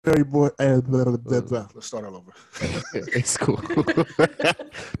Very boy. Let's start all over. It's cool.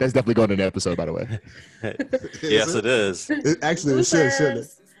 That's definitely going in the episode, by the way. Yes, it is. It should, shouldn't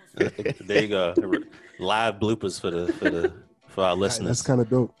it? There you go. Live bloopers for our listeners. That's kind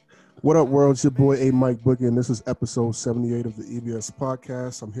of dope. What up, world? It's your boy A. Mike Boogie, and this is episode 78 of the EBS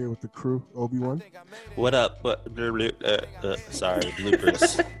podcast. I'm here with the crew, Obi-Wan. What up? Sorry,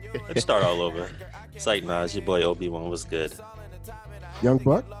 bloopers. Let's start all over. It's like, nah, it's your boy Obi-Wan. What's good? Young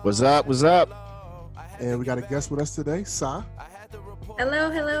Buck. What's up? What's up? And we got a guest with us today, Sa. Hello,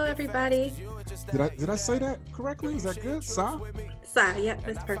 everybody. Did I say that correctly? Is that good, Sa? Sa, yep,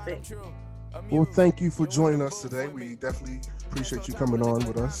 that's perfect. Well, thank you for joining us today. We definitely appreciate you coming on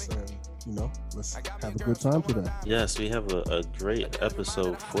with us, and let's have a good time today. Yes, we have a great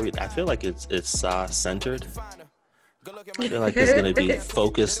episode for you. I feel like it's Sa centered. I feel like it's going to be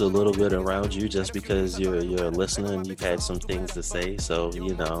focused a little bit around you just because you're a listener and you've had some things to say. So,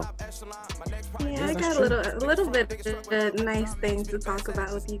 Yeah, I got a little bit of nice things to talk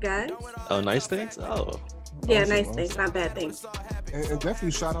about with you guys. Oh, nice things? Oh. Yeah, nice things, not bad things. And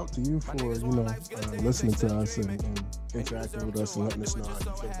definitely shout out to you for, listening to us and interacting with us and letting us know how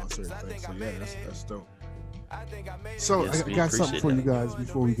you feel about certain things. So, yeah, that's dope. So yes, I got something for you guys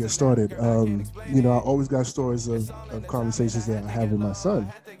before we get started. I always got stories of conversations that I have with my son.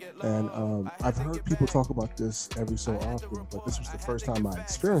 And I've heard people talk about this every so often, but this was the first time I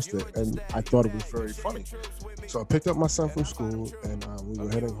experienced it, and I thought it was very funny. So I picked up my son from school, and we were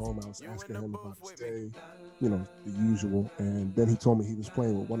heading home. I was asking him about his day, the usual. And then he told me he was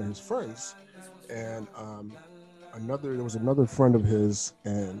playing with one of his friends. And there was another friend of his,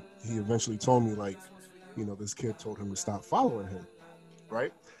 and he eventually told me, this kid told him to stop following him,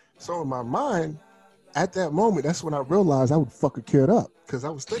 right? So in my mind, at that moment, that's when I realized I would fuck a kid up, because I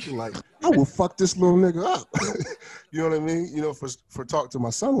was thinking, I will fuck this little nigga up. You know what I mean? For talking to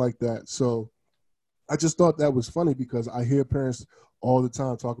my son like that. So I just thought that was funny, because I hear parents all the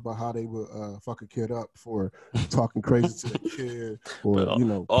time talk about how they would fuck a kid up for talking crazy to the kid, or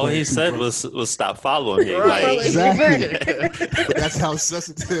all he said was stop following him. Right, exactly. But that's how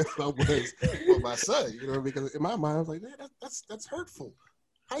sensitive I was for my son. Because in my mind I was like, man, that's hurtful.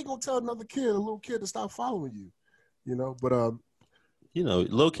 How you gonna tell a little kid to stop following you? But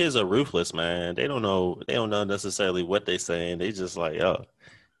little kids are ruthless, man. They don't know necessarily what they're saying. They just like, oh,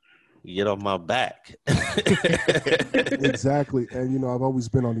 get off my back. Exactly. And I've always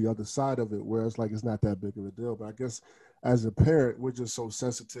been on the other side of it, where it's not that big of a deal. But I guess as a parent, we're just so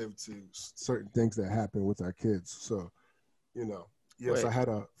sensitive to certain things that happen with our kids. So, yes, I had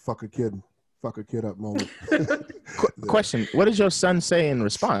a fuck a kid up moment. Question: what did your son say in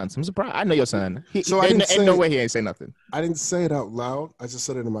response? I'm surprised. I know your son. Ain't no way he ain't say nothing. I didn't say it out loud. I just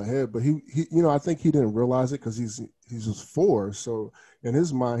said it in my head. But he I think he didn't realize it, because he's just 4. So in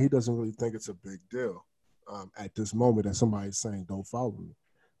his mind, he doesn't really think it's a big deal at this moment that somebody's saying don't follow me.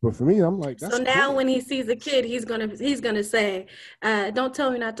 But for me, I'm like, that's so now cool. When he sees a kid, he's gonna say, "Don't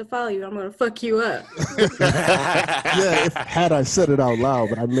tell me not to follow you. I'm gonna fuck you up." Yeah, had I said it out loud,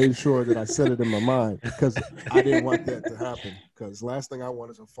 but I made sure that I said it in my mind, because I didn't want that to happen. Because last thing I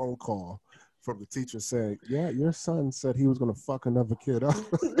want is a phone call from the teacher saying, "Yeah, your son said he was gonna fuck another kid up."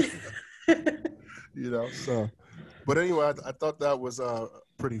 So. But anyway, I thought that was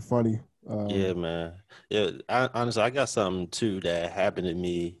pretty funny. Yeah, man. Yeah, honestly, I got something too that happened to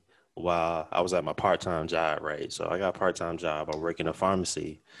me while I was at my part-time job, right? So I got a part-time job. I work in a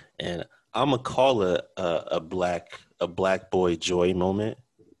pharmacy, and I'm gonna call it a black boy joy moment.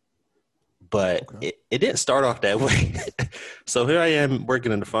 But okay. it didn't start off that way. So here I am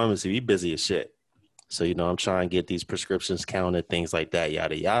working in the pharmacy. We busy as shit. So I'm trying to get these prescriptions counted, things like that,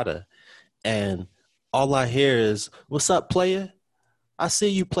 yada yada, and all I hear is, "What's up, player? I see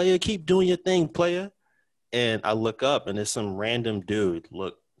you, player. Keep doing your thing, player." And I look up, and there's some random dude.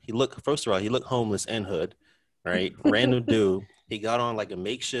 First of all, he looked homeless and hood, right? Random dude. He got on like a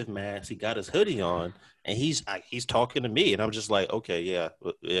makeshift mask. He got his hoodie on, and he's talking to me. And I'm just like, okay, yeah.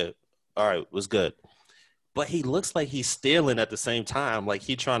 All right, was good. But he looks like he's stealing at the same time. Like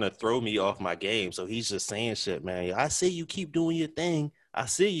he trying to throw me off my game. So he's just saying shit, man. "I see you, keep doing your thing. I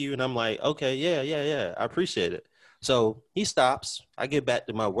see you." And I'm like, okay, yeah. I appreciate it. So he stops. I get back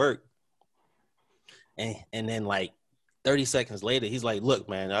to my work. And then 30 seconds later, he's like, "Look,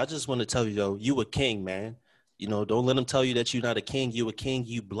 man, I just want to tell you, though, you a king, man. Don't let him tell you that you're not a king. You a king,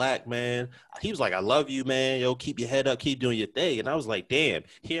 you black, man." He was like, "I love you, man. Yo, keep your head up, keep doing your thing." And I was like, damn,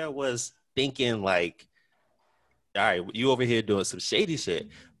 here I was thinking all right, you over here doing some shady shit.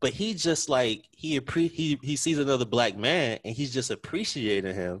 But he just he sees another black man, and he's just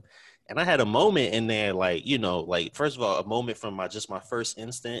appreciating him. And I had a moment in there, like, you know, like, first of all, a moment from my first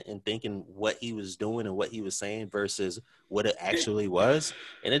instant and thinking what he was doing and what he was saying versus what it actually was.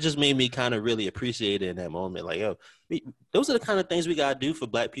 And it just made me kind of really appreciate it in that moment. Like, yo, those are the kind of things we got to do for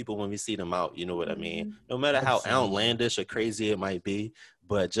Black people when we see them out. You know what I mean? No matter how outlandish or crazy it might be.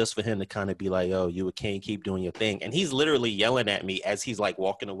 But just for him to kind of be like, yo, you a king, keep doing your thing. And he's literally yelling at me as he's like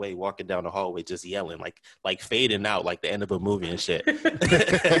walking away, walking down the hallway, just yelling, like fading out like the end of a movie and shit.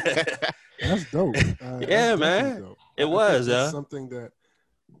 That's dope. Yeah, man. Dope. It was, something that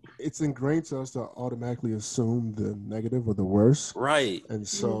it's ingrained to us to automatically assume the negative or the worst. Right. And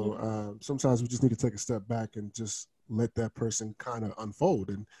so sometimes we just need to take a step back and just let that person kind of unfold.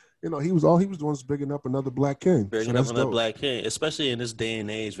 And you know, all he was doing was bigging up another Black king. Bigging up another Black king, especially in this day and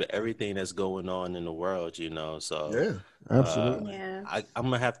age with everything that's going on in the world, you know. So yeah, absolutely. I'm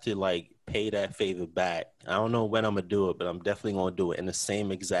gonna have to like pay that favor back. I don't know when I'm gonna do it, but I'm definitely gonna do it in the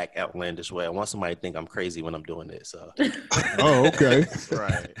same exact outlandish way. I want somebody to think I'm crazy when I'm doing it. So oh, okay.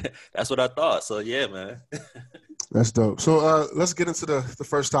 Right. That's what I thought. So yeah, man. That's dope. So let's get into the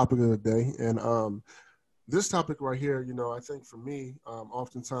first topic of the day. And this topic right here, you know, I think for me,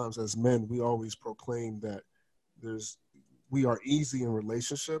 oftentimes as men, we always proclaim that we are easy in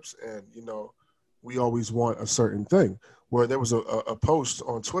relationships, and you know, we always want a certain thing. Where there was a post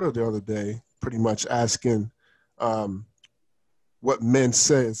on Twitter the other day, pretty much asking what men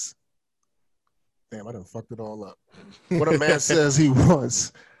says. Damn, I done fucked it all up. What a man says he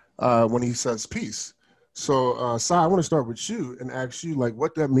wants when he says peace. So, Sai, I want to start with you and ask you, like,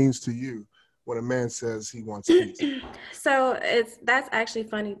 what that means to you when a man says he wants peace. So that's actually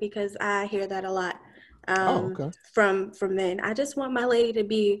funny because I hear that a lot from men. I just want my lady to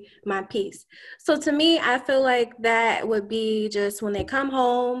be my peace. So to me, I feel like that would be just when they come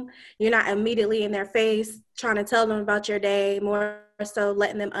home, you're not immediately in their face trying to tell them about your day, more so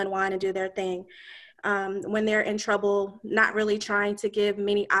letting them unwind and do their thing. When they're in trouble, not really trying to give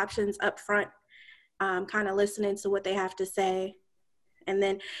many options up front, kind of listening to what they have to say. And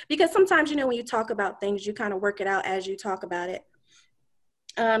then, because sometimes, you know, when you talk about things, you kind of work it out as you talk about it.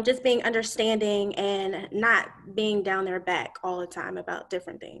 Just being understanding and not being down their back all the time about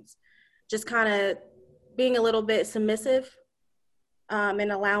different things. Just kind of being a little bit submissive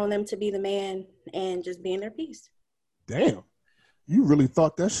and allowing them to be the man and just being their peace. Damn. You really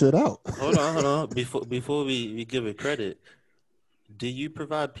thought that shit out. Hold on. Before we give it credit, do you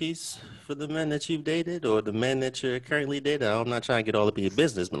provide peace for the men that you've dated or the men that you're currently dating? I'm not trying to get all up in your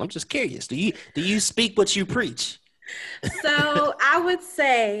business, but I'm just curious. Do you speak what you preach? So I would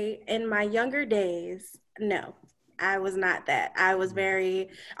say in my younger days, no, I was not that. I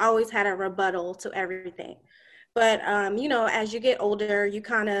always had a rebuttal to everything. But, you know, as you get older, you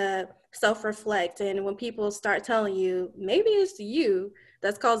kind of self-reflect. And when people start telling you, maybe it's you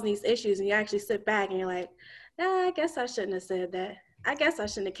that's causing these issues, and you actually sit back and you're like, I guess I shouldn't have said that. I guess I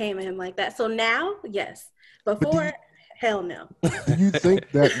shouldn't have came at him like that. So now, yes. Before, hell no. Do you think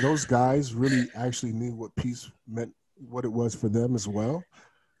that those guys really actually knew what peace meant, what it was for them as well?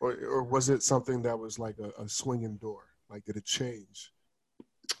 Or was it something that was like a swinging door? Like, did it change?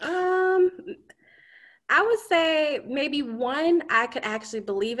 I would say maybe one, I could actually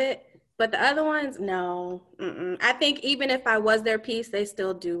believe it. But the other ones, no. I think even if I was their peace, they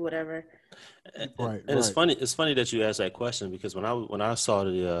still do whatever. Right. It's funny that you asked that question, because when I saw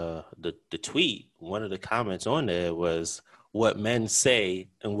the tweet, one of the comments on there was, what men say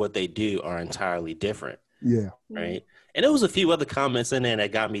and what they do are entirely different. Yeah. Right. And there was a few other comments in there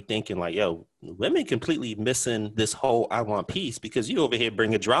that got me thinking, like, yo, women completely missing this whole I want peace, because you over here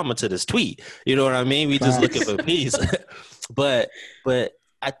bringing drama to this tweet. You know what I mean? We just looking for peace. but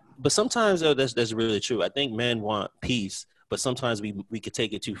sometimes, though, that's really true. I think men want peace, but sometimes we could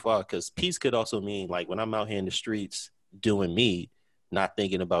take it too far, because peace could also mean, like, when I'm out here in the streets doing me, not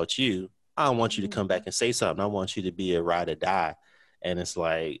thinking about you, I don't want you to come back and say something. I want you to be a ride or die. And it's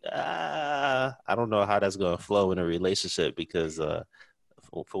like, I don't know how that's going to flow in a relationship, because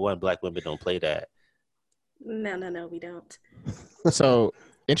for one, Black women don't play that. No, we don't. So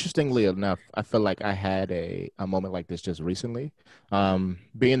interestingly enough, I feel like I had a moment like this just recently.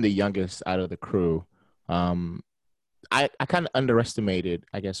 Being the youngest out of the crew, I kind of underestimated,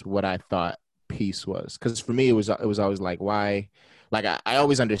 I guess, what I thought peace was. Because for me, it was always like, why? Like, I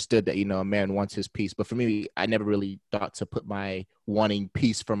always understood that, you know, a man wants his peace. But for me, I never really thought to put my wanting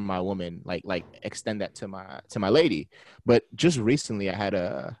peace from my woman, like extend that to my lady. But just recently, I had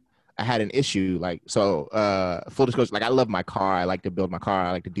an issue. Like, so full disclosure, like, I love my car. I like to build my car.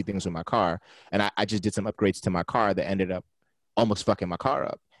 I like to do things with my car. And I just did some upgrades to my car that ended up almost fucking my car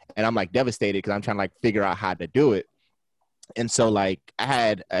up. And I'm like devastated, because I'm trying to like figure out how to do it. And so, like, I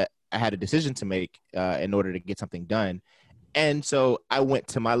had had a decision to make in order to get something done. And so I went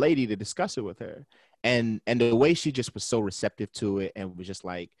to my lady to discuss it with her. And the way she just was so receptive to it and was just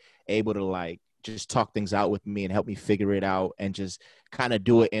like able to like just talk things out with me and help me figure it out and just kind of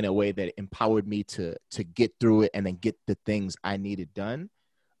do it in a way that empowered me to get through it and then get the things I needed done.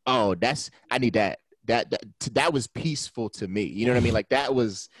 Oh, I need that. That was peaceful to me. You know what I mean? Like that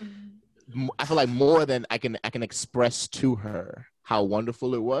was, I feel like more than I can express to her how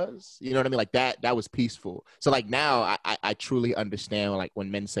wonderful it was. You know what I mean? Like that was peaceful. So like now I truly understand like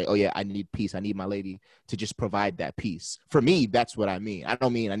when men say, oh yeah, I need peace. I need my lady to just provide that peace. For me, that's what I mean. I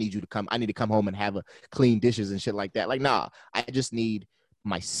don't mean I need to come home and have a clean dishes and shit like that. Like, nah, I just need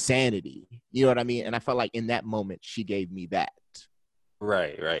my sanity. You know what I mean? And I felt like in that moment, she gave me that.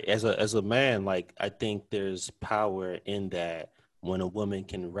 Right. As a man, like I think there's power in that when a woman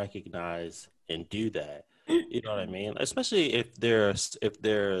can recognize and do that. You know what I mean? Especially if they're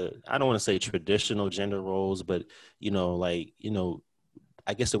I don't want to say traditional gender roles, but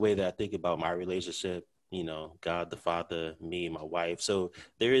I guess the way that I think about my relationship, God the Father, me, my wife. So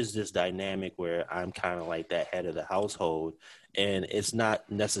there is this dynamic where I'm kind of like that head of the household, and it's not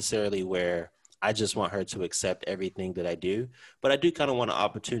necessarily where I just want her to accept everything that I do, but I do kind of want an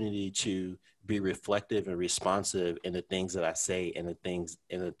opportunity to be reflective and responsive in the things that I say and the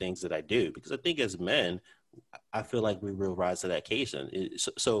things that I do. Because I think as men, I feel like we will rise to that occasion.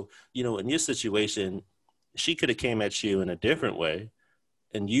 So, in your situation, she could have came at you in a different way,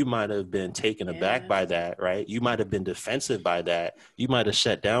 and you might have been taken aback by that, right? You might have been defensive by that. You might have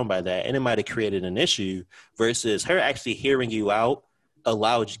shut down by that, and it might have created an issue versus her actually hearing you out,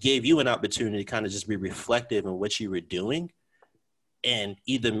 gave you an opportunity to kind of just be reflective in what you were doing and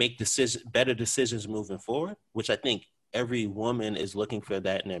either make better decisions moving forward, which I think every woman is looking for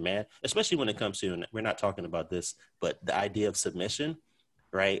that in their man, especially when it comes to, and we're not talking about this, but the idea of submission,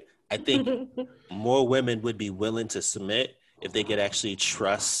 right? I think more women would be willing to submit if they could actually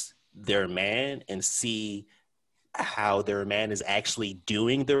trust their man and see how their man is actually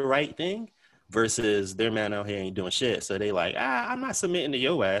doing the right thing versus their man out here ain't doing shit. So they like, I'm not submitting to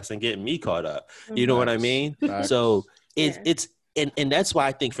your ass and getting me caught up. You know what I mean? So it's and that's why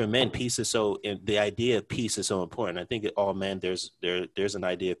I think for men, peace is the idea of peace is so important. I think all men, there's an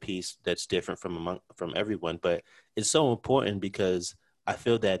idea of peace that's different from everyone, but it's so important because I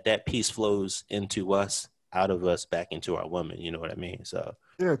feel that peace flows into us, out of us, back into our woman. You know what I mean? So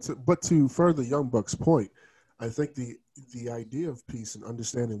yeah. But to further Young Buck's point, I think the idea of peace and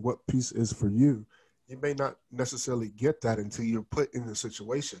understanding what peace is for you, you may not necessarily get that until you're put in the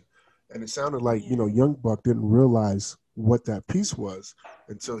situation. And it sounded like, Young Buck didn't realize what that peace was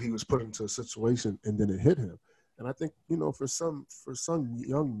until he was put into a situation and then it hit him. And I think, for some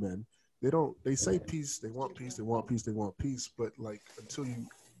young men, they say peace, they want peace, they want peace, they want peace. But like, until you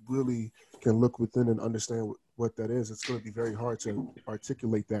really can look within and understand what that is, it's going to be very hard to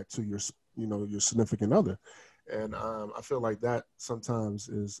articulate that to your significant other. And I feel like that sometimes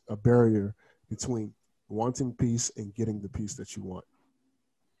is a barrier between wanting peace and getting the peace that you want.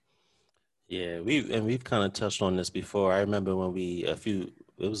 Yeah, we've kind of touched on this before. I remember when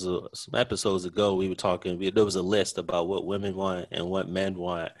some episodes ago, we were talking, there was a list about what women want and what men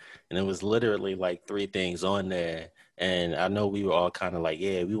want. And it was literally like 3 things on there. And I know we were all kind of like,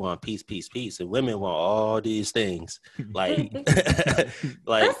 yeah, we want peace, peace, peace. And women want all these things. Like,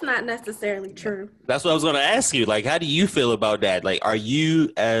 that's not necessarily true. That's what I was going to ask you. Like, how do you feel about that? Like, are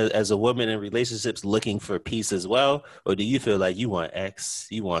you as a woman in relationships looking for peace as well? Or do you feel like you want X,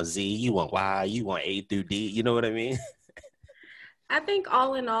 you want Z, you want Y, you want A through D? You know what I mean? I think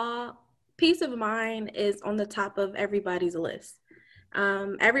all in all, peace of mind is on the top of everybody's list.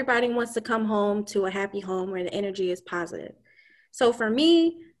 Everybody wants to come home to a happy home where the energy is positive. So for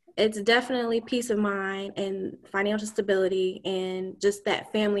me, it's definitely peace of mind and financial stability and just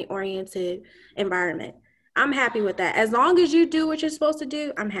that family-oriented environment. I'm happy with that. As long as you do what you're supposed to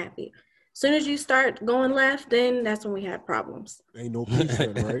do, I'm happy. As soon as you start going left, then that's when we have problems. Ain't no peace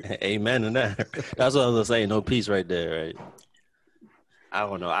then, right? Amen to that. That's what I was saying. No peace right there, right? I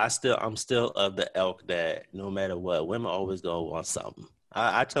don't know. I'm still of the elk that no matter what, women always gonna want something.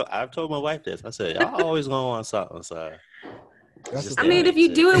 I've told my wife this. I said, y'all always gonna want something. So if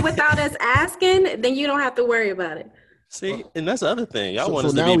you do it without us asking, then you don't have to worry about it. See, and that's the other thing. Y'all want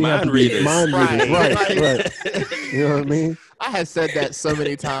us to be mind readers. Right. You know what I mean? I had said that so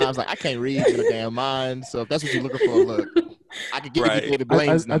many times. Like, I can't read your damn mind. So if that's what you're looking for, look, I could give you David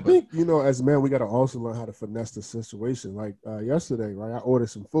Blaine's number. I think, as men, we got to also learn how to finesse the situation. Like yesterday, right? I ordered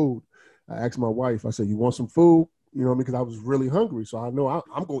some food. I asked my wife, I said, you want some food? You know what I mean? Because I was really hungry. So I know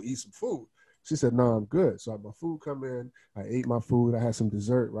I'm going to eat some food. She said, no, I'm good. So my food come in. I ate my food. I had some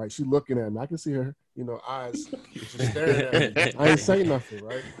dessert, right? She looking at me. I can see her, eyes just staring at me. I ain't saying nothing,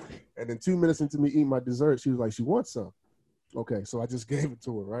 right? And then 2 minutes into me eating my dessert, she was like, she wants some. Okay, so I just gave it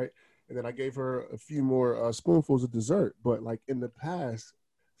to her, right? And then I gave her a few more spoonfuls of dessert. But like in the past,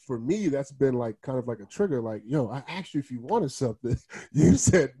 for me, that's been like kind of like a trigger. Like, yo, I asked you if you wanted something. You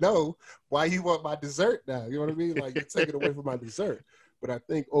said no. Why you want my dessert now? You know what I mean? Like, you're taking away from my dessert. But I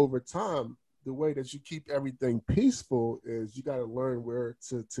think over time, the way that you keep everything peaceful is you got to learn where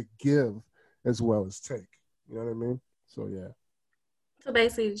to give as well as take. You know what I mean? So, yeah. So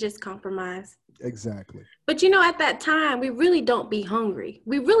basically just compromise. Exactly. But at that time, we really don't be hungry.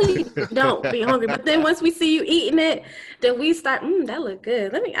 We really don't be hungry. But then once we see you eating it, then we start, that look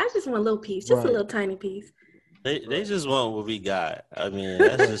good. I just want a little piece, just a little tiny piece. They just want what we got. I mean,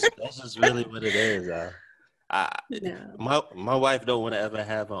 that's just really what it is. My wife don't want to ever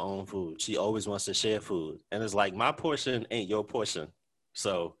have her own food. She always wants to share food. And it's like, my portion ain't your portion.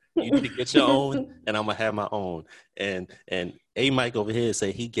 So you need to get your own, and I'm gonna have my own. And A Mike over here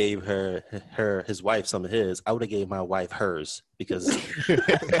say he gave his wife some of his. I would have gave my wife hers, because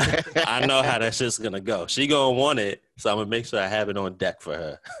I know how that shit's gonna go. She gonna want it, so I'm gonna make sure I have it on deck for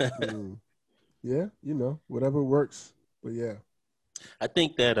her. Yeah, whatever works. But yeah, I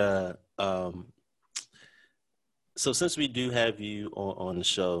think that so since we do have you on the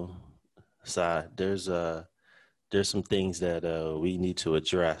show, Sai, there's some things that we need to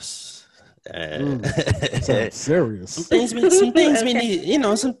address. Sounds serious. Some things we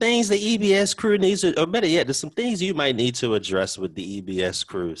need, some things the EBS crew needs to, or better yet, there's some things you might need to address with the EBS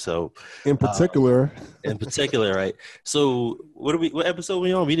crew. So in particular, right? So what episode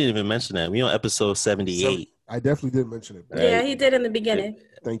we on? We didn't even mention that. We on episode 78. I definitely did mention it. Right? Yeah, he did in the beginning.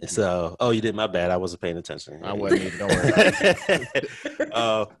 Thank you. So, you did. My bad. I wasn't paying attention. I wasn't even. Don't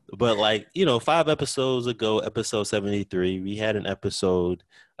worry. But 5 episodes ago, episode 73, we had an episode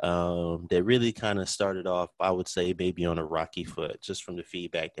that really kind of started off, I would say, maybe on a rocky foot, just from the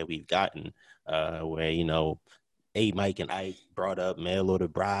feedback that we've gotten, where A Mike and I brought up mail order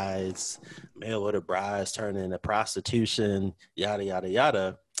brides turning into prostitution, yada yada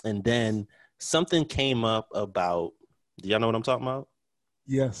yada, and then something came up about. Do y'all know what I'm talking about?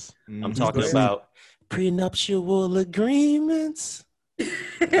 Yes. I'm talking about prenuptial agreements.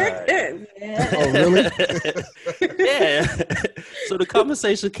 Yeah. Oh, really? Yeah. So the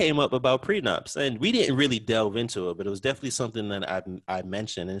conversation came up about prenups, and we didn't really delve into it, but it was definitely something that I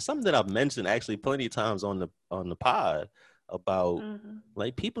mentioned, and something that I've mentioned actually plenty of times on the pod about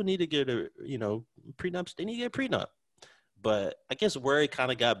like people need to get prenups. They need to get a prenup. But I guess word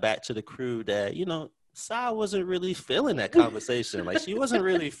kind of got back to the crew that Sai wasn't really feeling that conversation. Like, she wasn't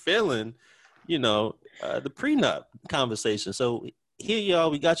really feeling, the prenup conversation. So here, y'all,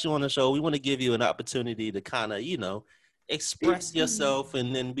 we got you on the show. We want to give you an opportunity to kind of, express yourself,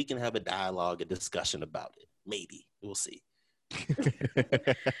 and then we can have a dialogue, a discussion about it. Maybe. We'll see.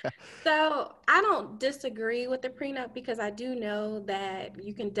 So I don't disagree with the prenup, because I do know that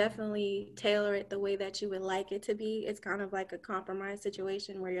you can definitely tailor it the way that you would like it to be. It's kind of like a compromise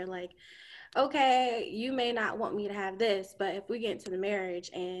situation where you're like, okay, you may not want me to have this, but if we get into the marriage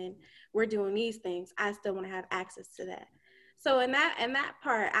and we're doing these things, I still want to have access to that. So in that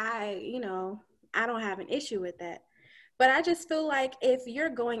part, I don't have an issue with that. But I just feel like if you're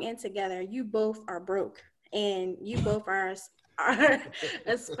going in together, you both are broke, and you both are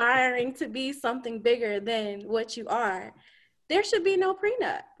aspiring to be something bigger than what you are, there should be no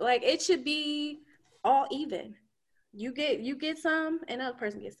prenup. Like, it should be all even. You get some, another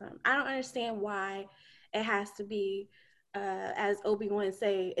person gets some. I don't understand why it has to be, as Obi-Wan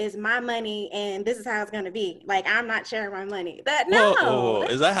say, is my money and this is how it's gonna be. Like, I'm not sharing my money. Whoa.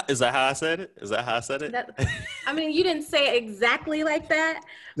 Is that how I said it? Is that how I said it? I mean, you didn't say it exactly like that,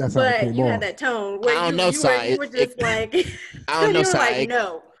 but you had that tone where you were just like, I don't know, Si. Like,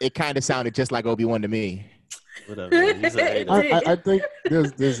 no. It kind of sounded just like Obi-Wan to me. Whatever. I think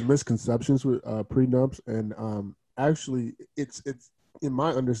there's misconceptions with prenups, and actually, it's in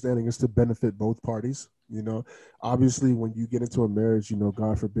my understanding, it's to benefit both parties. Obviously, when you get into a marriage,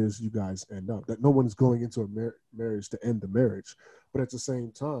 God forbid you guys end up. That no one is going into a marriage to end the marriage, but at the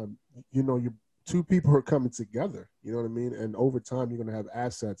same time, you two people are coming together. You know what I mean? And over time, you're going to have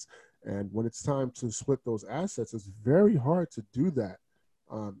assets, and when it's time to split those assets, it's very hard to do that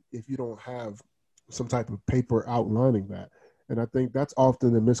if you don't have some type of paper outlining that. And I think that's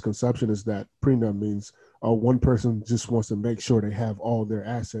often the misconception, is that prenup means one person just wants to make sure they have all their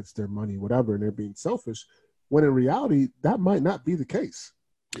assets, their money, whatever, and they're being selfish, when in reality, that might not be the case,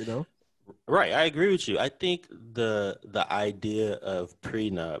 Right. I agree with you. I think the idea of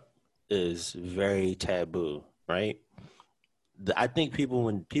prenup is very taboo, right? I think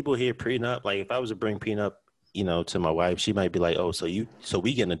when people hear prenup, like if I was to bring prenup, to my wife, she might be like, "Oh, so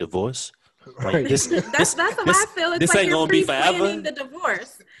we getting a divorce?" Like Right. That's how I feel. It's this like ain't you're gonna be pre-planning forever. the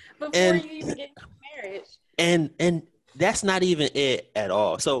divorce before And you even get marriage. and that's not even it at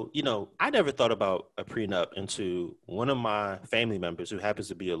all. So, I never thought about a prenup until one of my family members who happens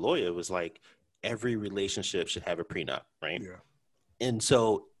to be a lawyer was like, every relationship should have a prenup, right? Yeah. And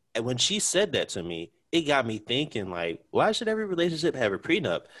so when she said that to me, it got me thinking like, why should every relationship have a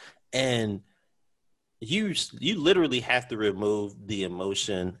prenup? And you literally have to remove the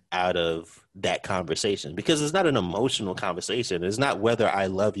emotion out of that conversation, because it's not an emotional conversation. It's not whether I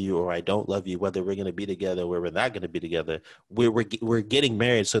love you or I don't love you, whether we're going to be together or we're not going to be together. We're getting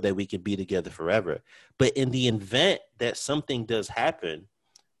married so that we can be together forever. But in the event that something does happen,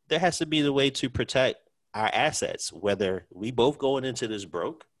 there has to be the way to protect our assets, whether we both going into this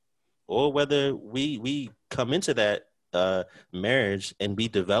broke or whether we come into that marriage and we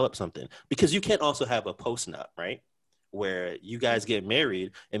develop something. Because you can't also have a post-nup, right? Where you guys get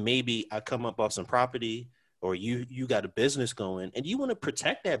married and maybe I come up off some property, or you got a business going and you want to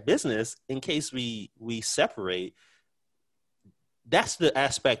protect that business in case we separate. That's the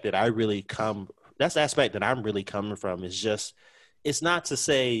aspect that I'm really coming from, is just, it's not to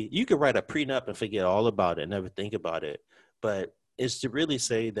say you could write a prenup and forget all about it and never think about it, but it's to really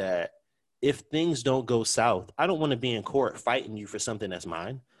say that if things don't go south, I don't want to be in court fighting you for something that's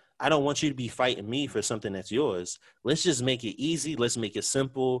mine. I don't want you to be fighting me for something that's yours. Let's just make it easy. Let's make it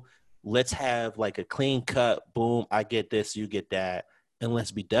simple. Let's have like a clean cut, boom, I get this, you get that, and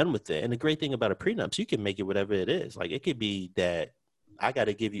let's be done with it. And the great thing about a prenup is you can make it whatever it is. Like it could be that I got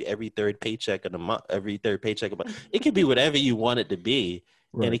to give you every third paycheck of the month, every third paycheck of the month. It could be whatever you want it to be,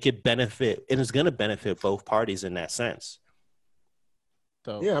 right. And it could benefit, and it's going to benefit both parties in that sense.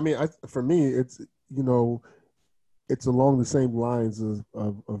 So yeah, I mean, for me, it's it's along the same lines of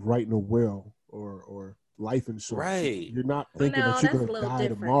writing a will or life insurance. Right. You're not thinking that you're going to die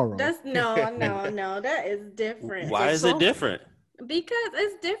tomorrow. That's no. That is different. Why is it different? Because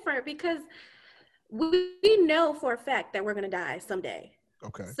it's different because we know for a fact that we're going to die someday.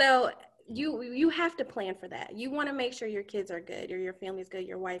 Okay. So you have to plan for that. You want to make sure your kids are good, or your family's good,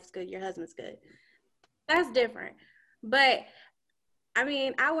 your wife's good, your husband's good. That's different. But I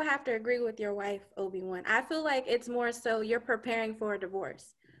mean, I would have to agree with your wife, Obi-Wan. I feel like it's more so you're preparing for a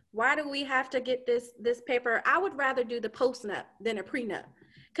divorce. Why do we have to get this paper? I would rather do the post-nup than a prenup,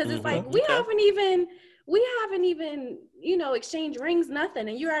 because it's like we haven't even exchanged rings, nothing,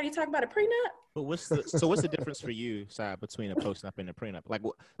 and you already talk about a prenup. But what's the difference for you, Sai, between a post-nup and a prenup?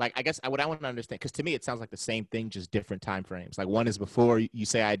 Like I guess what I want to understand, because to me it sounds like the same thing, just different time frames. Like one is before you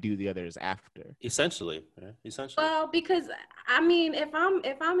say I do, the other is after. Essentially. Well, because I mean, if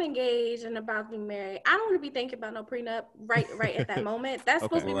I'm engaged and about to be married, I don't want to be thinking about no prenup right at that moment. That's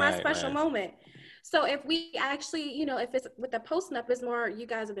supposed to be my special moment. So if we actually, if it's with a post-nup, it's more you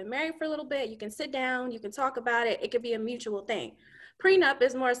guys have been married for a little bit. You can sit down, you can talk about it. It could be a mutual thing. Prenup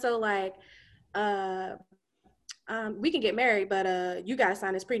is more so like, we can get married, but you gotta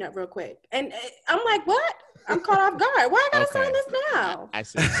sign this prenup real quick. And I'm like, what? I'm caught off guard. Why I gotta sign this now? I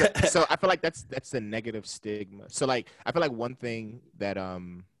see. So I feel like that's a negative stigma. So like I feel like one thing that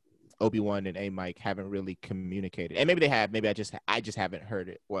Obi-Wan and A-Mike haven't really communicated, and maybe they have, maybe I just haven't heard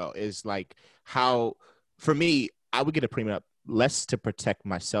it well, is like how, for me, I would get a prenup less to protect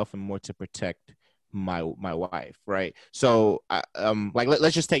myself and more to protect my wife, right? So like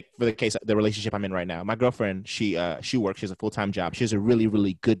let's just take for the case the relationship I'm in right now. My girlfriend, she works, she has a full-time job. She has a really,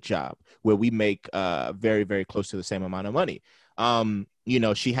 really good job where we make very, very close to the same amount of money.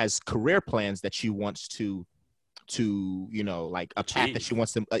 She has career plans that she wants to like a path that she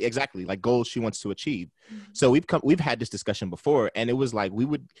wants to exactly, like goals she wants to achieve. Mm-hmm. So we've had this discussion before, and it was like we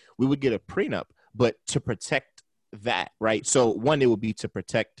would get a prenup, but to protect that, right? So one, it would be to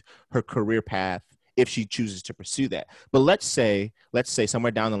protect her career path if she chooses to pursue that. But let's say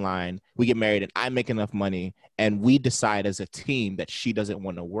somewhere down the line, we get married and I make enough money and we decide as a team that she doesn't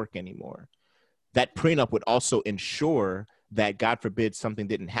want to work anymore. That prenup would also ensure that, God forbid something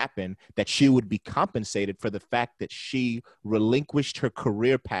didn't happen, that she would be compensated for the fact that she relinquished her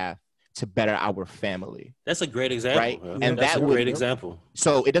career path to better our family. That's a great example, right? Yeah. And that's a great example.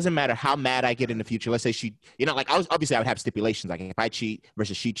 So it doesn't matter how mad I get in the future. Let's say she, like obviously I would have stipulations, like if I cheat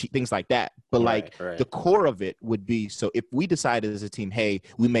versus she cheat, things like that. But right. The core of it would be, so if we decided as a team, hey,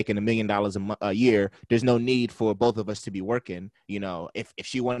 we making $1 million a year, there's no need for both of us to be working. If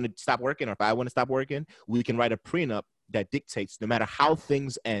she wanted to stop working or if I want to stop working, we can write a prenup that dictates no matter how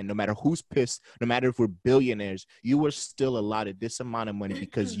things end, no matter who's pissed, no matter if we're billionaires, you were still allotted this amount of money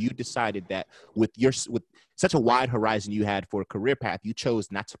because you decided that with such a wide horizon you had for a career path, you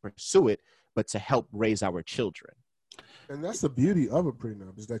chose not to pursue it, but to help raise our children. And that's the beauty of a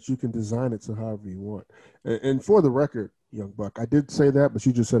prenup, is that you can design it to however you want. And for the record, Young Buck, I did say that, but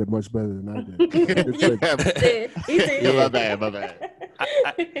you just said it much better than I did. He did. Yeah, my bad.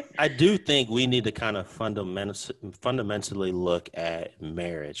 I do think we need to kind of fundamentally look at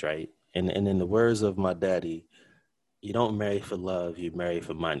marriage, right? And in the words of my daddy, you don't marry for love, you marry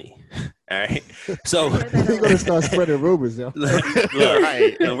for money. All right. So you're gonna start spreading rumors, yo. Look,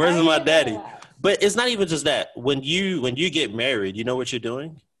 right. The words of my daddy. But it's not even just that. When you get married, you know what you're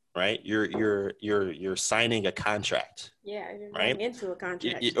doing, right? You're signing a contract. Yeah, you're going into a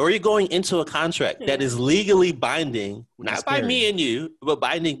contract. Or you're going into a contract that is legally binding, not by me and you, but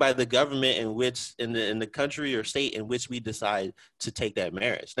binding by the government in the country or state in which we decide to take that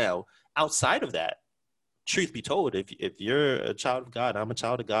marriage. Now, outside of that, truth be told, if you're a child of God, I'm a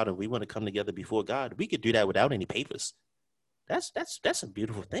child of God, and we want to come together before God, we could do that without any papers. That's a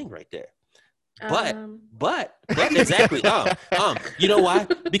beautiful thing right there. But exactly. You know why?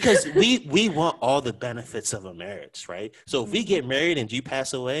 Because we want all the benefits of a marriage, right? So if we get married and you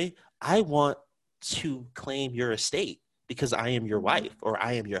pass away, I want to claim your estate because I am your wife or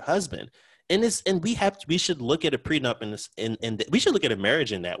I am your husband. And we should look at a prenup and we should look at a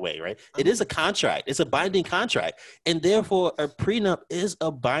marriage in that way, right? It is a contract. It's a binding contract. And therefore a prenup is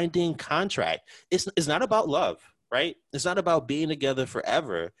a binding contract. It's not about love, right? It's not about being together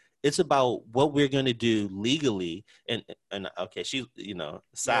forever. It's about what we're going to do legally. And okay, she's,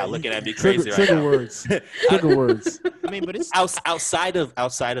 Sal looking at me crazy right now. Trigger words. I mean, but it's outside of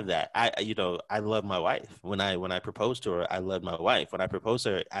that. I love my wife. When I proposed to her, I love my wife. When I proposed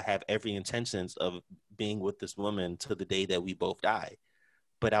to her, I have every intentions of being with this woman to the day that we both die.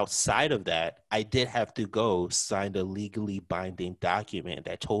 But outside of that, I did have to go sign a legally binding document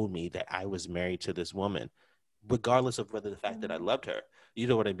that told me that I was married to this woman, regardless of whether the fact that I loved her. You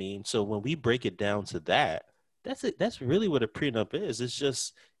know what I mean? So when we break it down to that, that's it. That's really what a prenup is. It's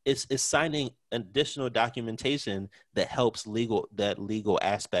just it's signing additional documentation that helps that legal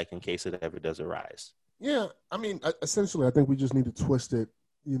aspect in case it ever does arise. Yeah, I mean, essentially, I think we just need to twist it,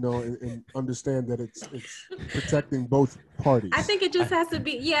 and understand that it's protecting both parties. I think it just has to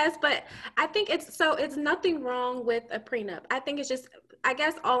be, yes, but I think it's nothing wrong with a prenup. I think it's just, I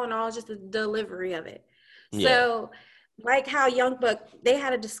guess all in all, it's just the delivery of it. Yeah. So like how Young Buck, they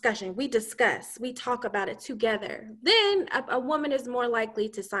had a discussion. We talk about it together. Then a woman is more likely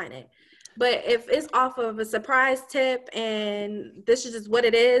to sign it. But if it's off of a surprise tip and this is just what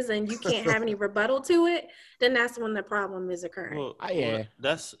it is and you can't have any rebuttal to it, then that's when the problem is occurring. Well,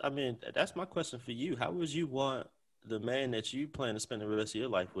 that's my question for you. How would you want the man that you plan to spend the rest of your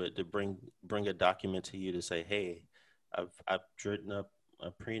life with to bring a document to you to say, hey, I've written up a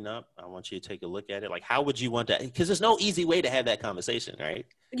prenup, I want you to take a look at it? Like, how would you want that? Because there's no easy way to have that conversation, right?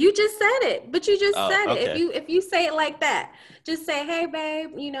 You just said it, but you just said it. If you say it like that, just say, hey babe,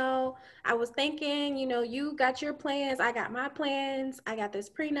 I was thinking, you got your plans, I got my plans, I got this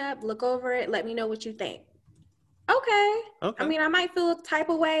prenup, look over it, let me know what you think. Okay. I mean, I might feel a type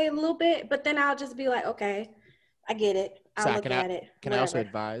of way a little bit, but then I'll just be like, okay, I get it. I'll look at it. Can I also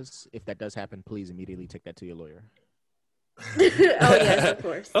advise, if that does happen, please immediately take that to your lawyer. Oh yes, of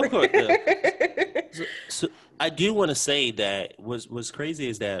course. Of course. Yeah. So I do want to say that what's crazy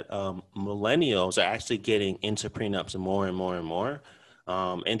is that millennials are actually getting into prenups more and more and more.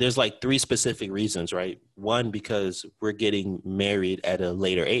 And there's like 3 specific reasons, right? One, because we're getting married at a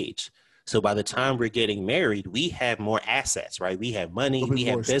later age. So by the time we're getting married, we have more assets, right? We have money, we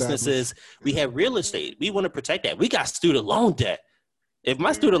have businesses, we have real estate. We want to protect that. We got student loan debt. If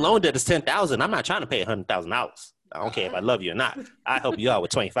my student loan debt is $10,000, I'm not trying to pay $100,000. I don't care if I love you or not. I help you out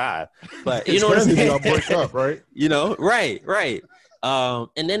with 25. But you know what I mean? Y'all break up, right? Right.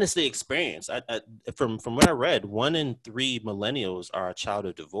 And then it's the experience. From what I read, 1 in 3 millennials are a child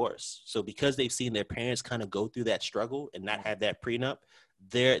of divorce. So because they've seen their parents kind of go through that struggle and not have that prenup,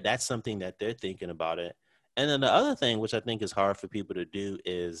 that's something that they're thinking about it. And then the other thing, which I think is hard for people to do,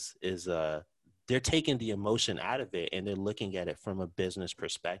 is they're taking the emotion out of it and they're looking at it from a business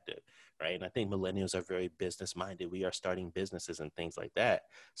perspective, right? And I think millennials are very business minded. We are starting businesses and things like that.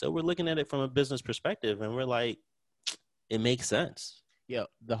 So we're looking at it from a business perspective and we're like, it makes sense. Yeah,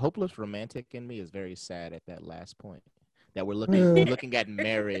 the hopeless romantic in me is very sad at that last point. That we're looking at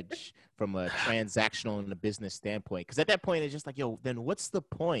marriage from a transactional and a business standpoint. Because at that point, it's just like, then what's the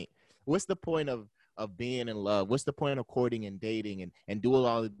point? What's the point of of being in love? What's the point of courting and dating and doing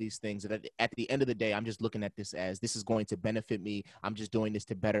all of these things? And at the end of the day, I'm just looking at this as this is going to benefit me. I'm just doing this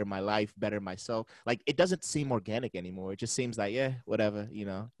to better my life, better myself. Like, it doesn't seem organic anymore. It just seems like, yeah, whatever, you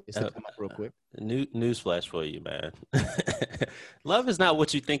know, it's to come up real quick. Newsflash for you, man. Love is not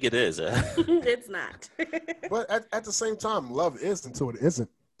what you think it is. It's not. But at the same time, love is until it isn't.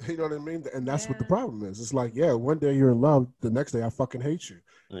 You know what I mean? And that's what the problem is. It's like, yeah, one day you're in love, the next day I fucking hate you.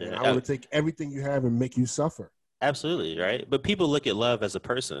 Yeah. And I want to take everything you have and make you suffer. Absolutely, right? But people look at love as a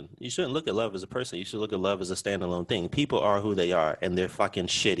person. You shouldn't look at love as a person. You should look at love as a standalone thing. People are who they are, and they're fucking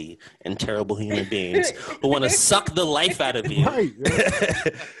shitty and terrible human beings who want to suck the life out of you. Right. Yeah.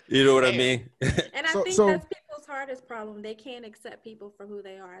 You know what I mean? And I think that's people's hardest problem. They can't accept people for who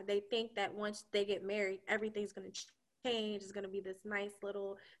they are. They think that once they get married, everything's going to change. It's going to be this nice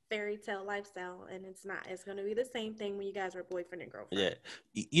little fairy tale lifestyle, and it's not. It's going to be the same thing when you guys were boyfriend and girlfriend.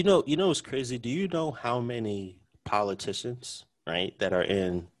 Yeah. You know what's crazy? Do you know how many politicians, right, that are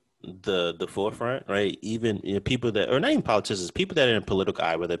in the forefront, right? Even people that, or not even politicians, people that are in political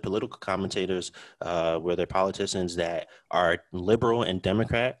eye, whether political commentators, whether politicians that are liberal and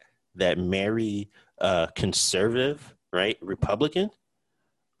Democrat that marry conservative, right, Republican,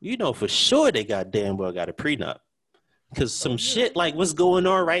 you know for sure they goddamn well got a prenup. Because some shit like what's going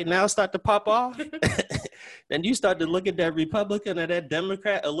on right now start to pop off. Then you start to look at that Republican or that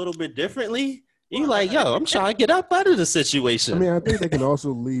Democrat a little bit differently. You like, yo, I'm trying to get up out of the situation. I mean, I think they can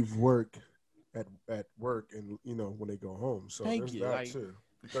also leave work at work and, when they go home. So there's that too.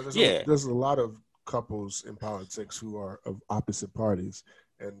 Because there's a lot of couples in politics who are of opposite parties,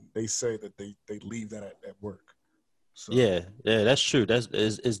 and they say that they leave that at work. So. Yeah, that's true. That's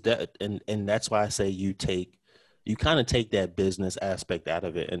and that's why I say you kind of take that business aspect out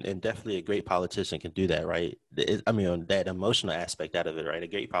of it, and definitely a great politician can do that, right? That emotional aspect out of it, right? A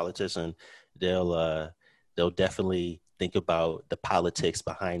great politician, they'll definitely think about the politics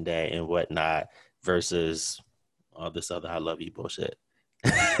behind that and whatnot versus all this other "I love you" bullshit.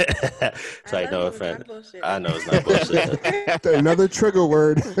 So I know it's not bullshit. Another trigger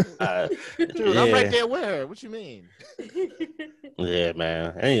word. Dude, I'm right there with her. What you mean? Yeah,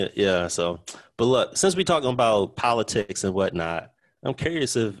 man. Yeah. So, but look, since we're talking about politics and whatnot, I'm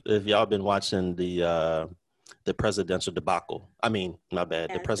curious if y'all been watching the presidential debacle. I mean, my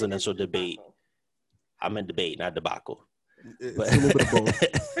bad, the presidential debate. I meant debate, not debacle. It's a little bit of both.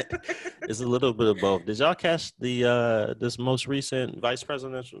 It's a little bit of both. Did y'all catch the this most recent vice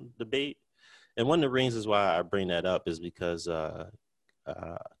presidential debate? And one of the reasons why I bring that up is because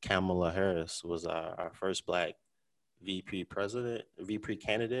Kamala Harris was our first Black VP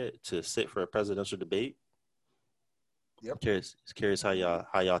candidate to sit for a presidential debate. Yep. Curious how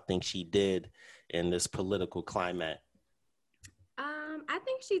y'all think she did in this political climate. I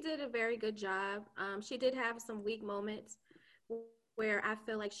think she did a very good job. She did have some weak moments where I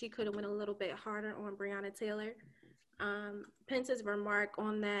feel like she could have went a little bit harder on Breonna Taylor. Pence's remark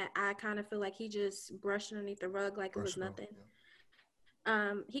on that, I kind of feel like he just brushed underneath the rug like it was nothing.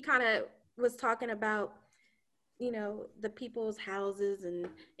 Yeah. He kind of was talking about, the people's houses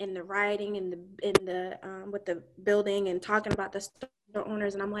and the rioting and the with the building and talking about the store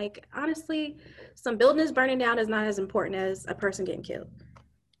owners. And I'm like, honestly, some buildings burning down is not as important as a person getting killed.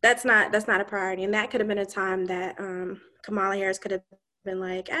 That's not a priority. And that could have been a time that Kamala Harris could have been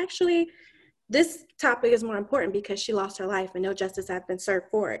like, actually, this topic is more important because she lost her life and no justice has been served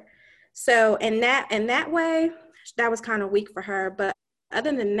for it. So in that way, that was kind of weak for her. But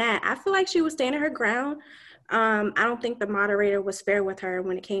other than that, I feel like she was standing her ground. I don't think the moderator was fair with her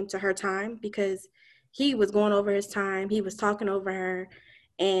when it came to her time because he was going over his time. He was talking over her.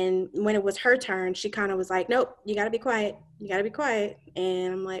 And when it was her turn, she kind of was like, nope, you got to be quiet. You got to be quiet.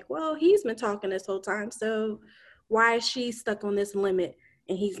 And I'm like, well, he's been talking this whole time. So why is she stuck on this limit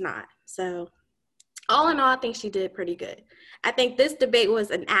and he's not? So all in all, I think she did pretty good. I think this debate was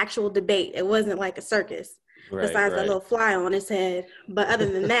an actual debate. It wasn't like a circus besides that little fly on his head. But other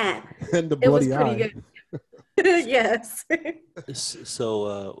than that, and it was pretty good. Yes.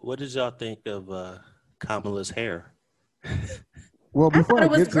 So what did y'all think of Kamala's hair? Well, I thought it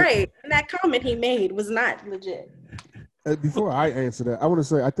was great. And that comment he made was not legit. Before I answer that, I want to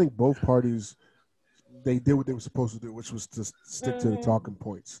say I think both parties, they did what they were supposed to do, which was to stick to the talking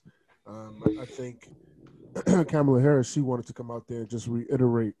points. I think Kamala Harris, she wanted to come out there and just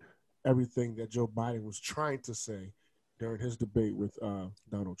reiterate everything that Joe Biden was trying to say during his debate with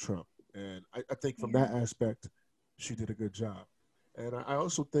Donald Trump. And I think from that aspect, she did a good job. And I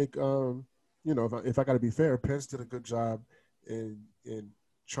also think, if I got to be fair, Pence did a good job in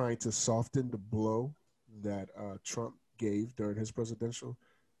trying to soften the blow that Trump gave during his presidential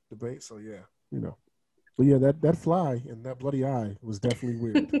debate. So, yeah, you know. But yeah, that fly and that bloody eye was definitely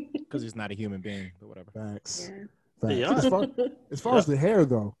weird. Because he's not a human being, but whatever. Facts. Yeah. Facts. Yeah. As far as the hair,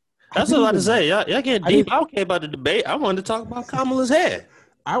 though, that's what I was about to say. Y'all getting deep. I don't care about the debate. I wanted to talk about Kamala's hair.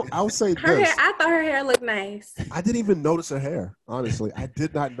 I'll say her this. hair. I thought her hair looked nice. I didn't even notice her hair. Honestly, I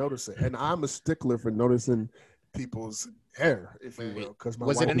did not notice it, and I'm a stickler for noticing people's hair, if you will, because my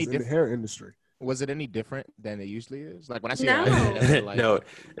wife is in the hair industry. Was it any different than it usually is? Like when I see no. her, like, no,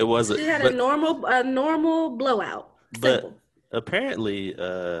 it wasn't. She had a normal blowout. Simple. But apparently,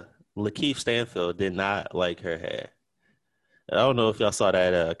 Lakeith Stanfield did not like her hair. I don't know if y'all saw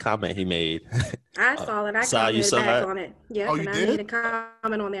that comment he made. I saw it. I commented back on it. Yeah, and I made a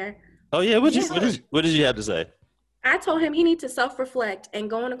comment on there. Oh yeah, what did you have to say? I told him he needs to self-reflect and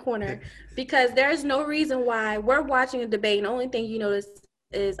go in a corner because there's no reason why we're watching a debate and the only thing you notice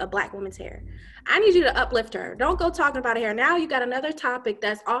is a black woman's hair. I need you to uplift her. Don't go talking about her hair. Now you got another topic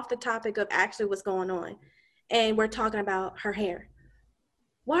that's off the topic of actually what's going on. And we're talking about her hair.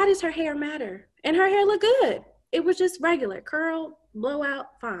 Why does her hair matter? And her hair look good. It was just regular, curl, blowout,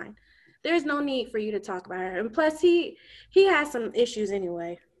 fine. There's no need for you to talk about her. And plus, he has some issues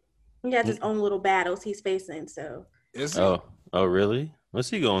anyway. He has his own little battles he's facing. So. Oh, really?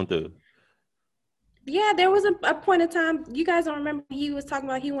 What's he going through? Yeah, there was a point in time. You guys don't remember he was talking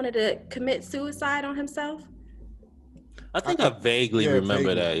about he wanted to commit suicide on himself? I think I vaguely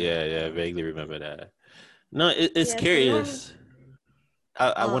remember that. Yeah, vaguely remember that. No, it's curious.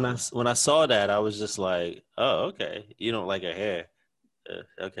 When I saw that, I was just like, oh, okay. You don't like her hair.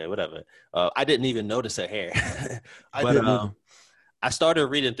 Okay, whatever. I didn't even notice her hair. But I started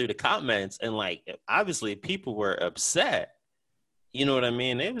reading through the comments and like, obviously people were upset. You know what I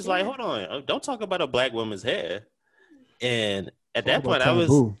mean? It was like, hold on, don't talk about a black woman's hair. And at that point,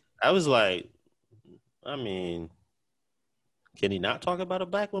 I was like, I mean, can he not talk about a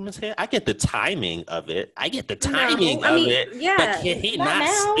black woman's hair? I get the timing of it. Yeah. But can he not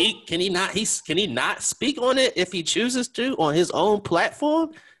speak? Can he not speak on it if he chooses to on his own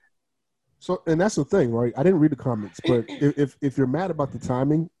platform? So, and that's the thing, right? I didn't read the comments, but if you're mad about the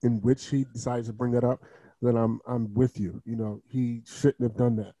timing in which he decides to bring that up, then I'm with you. You know, he shouldn't have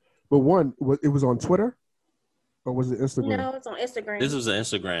done that. But it was on Twitter, or was it Instagram? No, it's on Instagram. This was an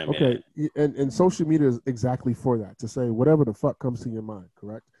Instagram. Okay, yeah. And social media is exactly for that, to say whatever the fuck comes to your mind,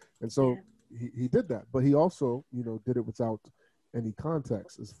 correct? And so he did that, but he also, you know, did it without any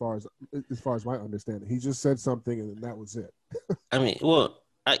context, as far as my understanding. He just said something, and then that was it. I mean, well,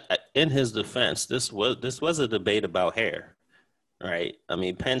 I, in his defense, this was a debate about hair. Right. I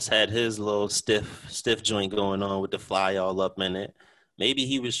mean, Pence had his little stiff joint going on with the fly all up in it. Maybe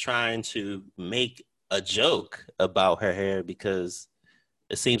he was trying to make a joke about her hair because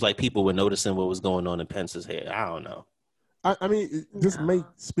it seems like people were noticing what was going on in Pence's hair. I don't know. I mean, this may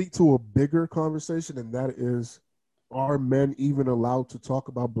speak to a bigger conversation, and that is, are men even allowed to talk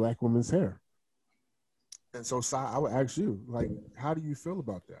about black women's hair? And so, Sai, I would ask you, like, how do you feel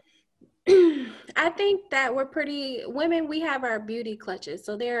about that? I think that women, we have our beauty clutches.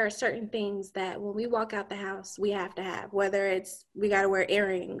 So there are certain things that when we walk out the house, we have to have, whether it's we got to wear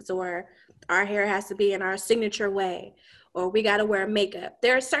earrings, or our hair has to be in our signature way, or we got to wear makeup.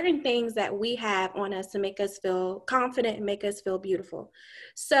 There are certain things that we have on us to make us feel confident and make us feel beautiful.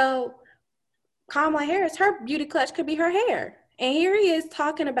 So Kamala Harris, her beauty clutch could be her hair. And here he is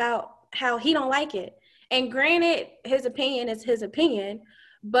talking about how he don't like it. And granted, his opinion is his opinion,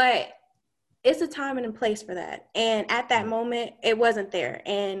 but it's a time and a place for that. And at that moment, it wasn't there.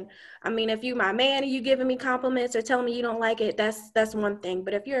 And I mean, if you my man and you giving me compliments or telling me you don't like it, that's one thing.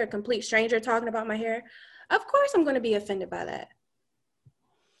 But if you're a complete stranger talking about my hair, of course I'm going to be offended by that.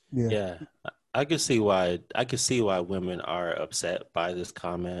 Yeah. I can see why women are upset by this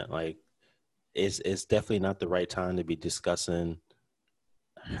comment. Like, it's definitely not the right time to be discussing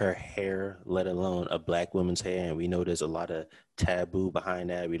her hair, let alone a black woman's hair. And we know there's a lot of taboo behind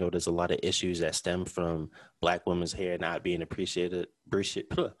that. We know there's a lot of issues that stem from black women's hair not being appreciated,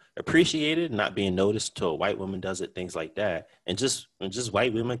 not being noticed till a white woman does it, things like that. And just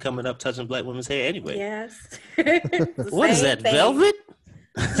white women coming up touching black women's hair anyway. Yes. What is that, velvet?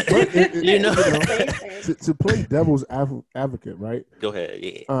 To play devil's advocate, right? Go ahead.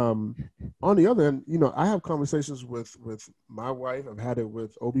 Yeah. On the other end, you know, I have conversations with my wife. I've had it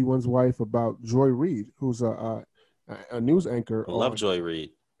with Obi-Wan's wife about Joy Reid, who's a news anchor. I love Joy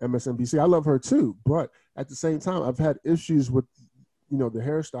Reid. MSNBC. I love her too, but at the same time, I've had issues with, you know, the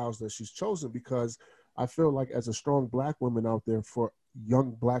hairstyles that she's chosen, because I feel like as a strong black woman out there for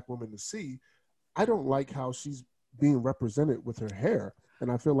young black women to see, I don't like how she's being represented with her hair.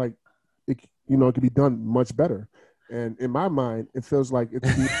 And I feel like it could be done much better. And in my mind, it feels like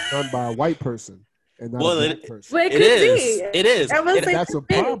it's being done by a white person and not a black person. Well, it is. It is. And that's a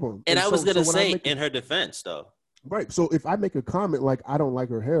problem. And I was going to say in her defense, though. Right. So if I make a comment like I don't like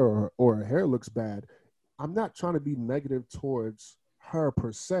her hair or her hair looks bad, I'm not trying to be negative towards her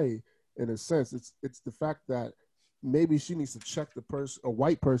per se. In a sense, it's the fact that maybe she needs to check the person, a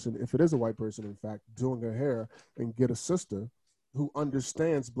white person, if it is a white person, in fact, doing her hair, and get a sister who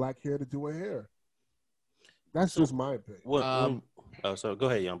understands black hair to do her hair. That's just my opinion. So go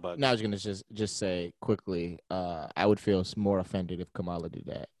ahead, Young Buck. No, I was gonna just say quickly. I would feel more offended if Kamala did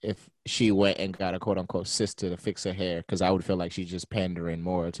that. If she went and got a quote unquote sister to fix her hair, because I would feel like she's just pandering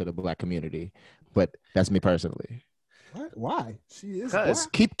more to the black community. But that's me personally. What? Why? She is black.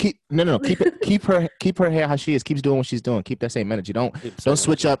 Keep her hair how she is. Keeps doing what she's doing. Keep that same energy. Don't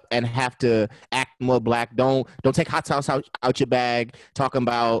switch up and have to act more black. Don't take hot sauce out your bag. Talking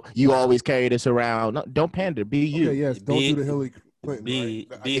about you always carry this around. No, don't pander. Be you. Okay, yes. Don't do the Hillary Clinton. Be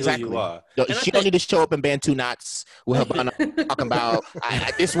exactly who you are. She don't need to show up and band two knots with her bun talking about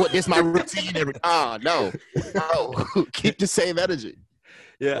this my routine. No. Keep the same energy.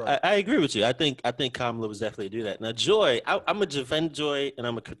 Yeah, right. I agree with you. I think Kamala was definitely do that. Now, Joy, I'm a defend Joy and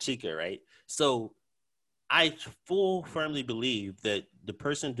I'm a critiquer, right? So I firmly believe that the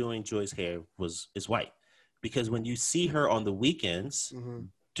person doing Joy's hair is white, because when you see her on the weekends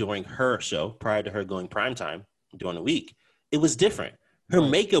during her show, prior to her going primetime during the week, it was different. Her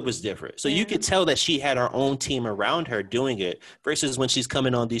makeup was different. So you could tell that she had her own team around her doing it versus when she's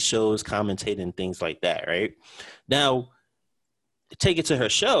coming on these shows, commentating, things like that, right? Now, take it to her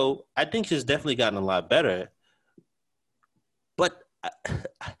show, I think she's definitely gotten a lot better. But,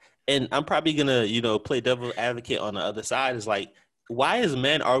 and I'm probably going to, play devil's advocate on the other side, is like, why as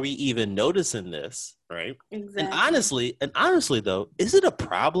men are we even noticing this, right? Exactly. And honestly, though, is it a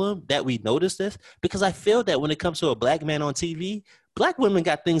problem that we notice this? Because I feel that when it comes to a black man on TV, black women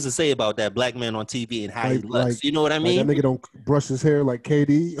got things to say about that black man on TV and how he looks. You know what I mean? That nigga don't brush his hair like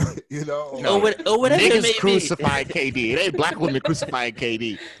KD, Or whatever. Niggas crucifying KD. It ain't black women crucifying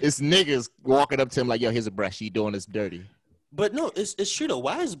KD. It's niggas walking up to him like, yo, here's a brush. You doing this dirty. But no, it's true though.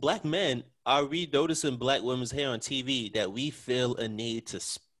 Why as black men are we noticing black women's hair on TV that we feel a need to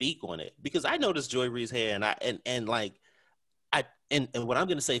speak on it? Because I noticed Joy Reid's hair, and what I'm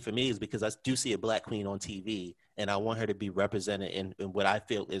gonna say for me is because I do see a black queen on TV, and I want her to be represented in what I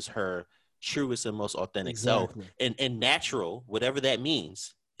feel is her truest and most authentic self, and natural, whatever that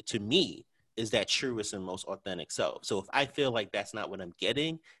means to me, is that truest and most authentic self. So if I feel like that's not what I'm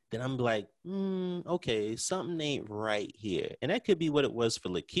getting, then I'm like, okay, something ain't right here. And that could be what it was for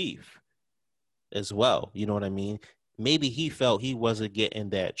Lakeith as well. You know what I mean? Maybe he felt he wasn't getting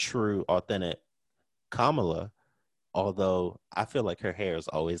that true, authentic Kamala, although I feel like her hair is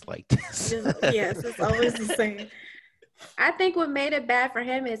always like this. Yes, it's always the same. I think what made it bad for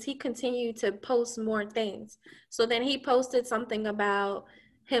him is he continued to post more things. So then he posted something about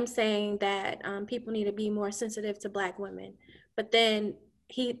him saying that people need to be more sensitive to black women. But then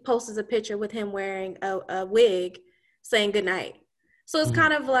he posts a picture with him wearing a wig saying goodnight. So it's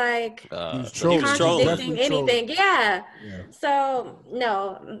kind of like contradicting anything. Yeah. So,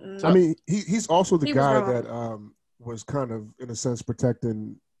 no. I mean, he's also the guy that was kind of, in a sense,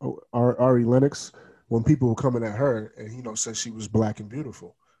 protecting Ari Lennox when people were coming at her and, said she was black and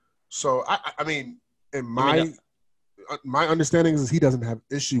beautiful. So, I mean, in my understanding is he doesn't have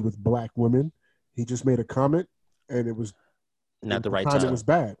issue with black women. He just made a comment and it was not the right time. It was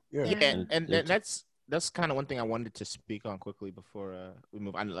bad. Yeah. And that's kind of one thing I wanted to speak on quickly before we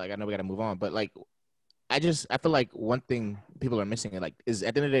move on. I know we got to move on, but I feel like one thing people are missing is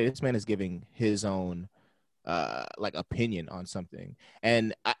at the end of the day, this man is giving his own opinion on something,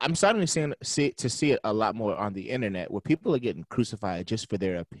 and I'm starting to see it a lot more on the internet where people are getting crucified just for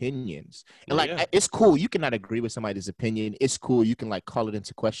their opinions. And it's cool, you cannot agree with somebody's opinion. It's cool, you can call it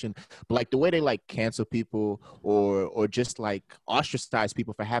into question, but the way they cancel people or just ostracize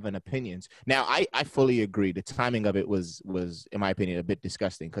people for having opinions. Now, I fully agree. The timing of it was in my opinion a bit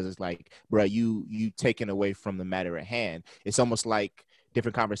disgusting, because it's bro, you taken away from the matter at hand. It's almost like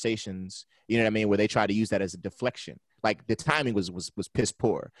different conversations, you know what I mean, where they try to use that as a deflection. The timing was piss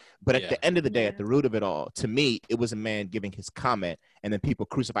poor. But at the end of the day, at the root of it all, to me, it was a man giving his comment and then people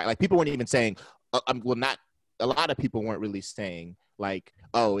crucify. People weren't even saying, not a lot of people weren't really saying like,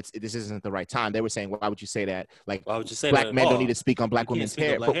 oh, this isn't the right time. They were saying, why would you say that? Like, why would you say black that? men don't need to speak on black women's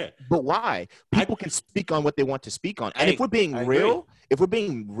hair. But why? People can speak on what they want to speak on. And if we're being real,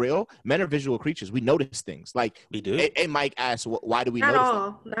 men are visual creatures. We notice things. Like, we do. And Mike asked, why do we not notice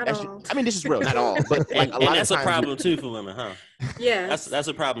all? Not all. I mean, this is real, not all. But like, and that's a problem too for women, huh? Yeah. That's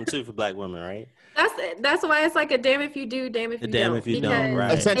a problem too for black women, right? That's why it's like a damn if you do, damn if you don't. If you don't,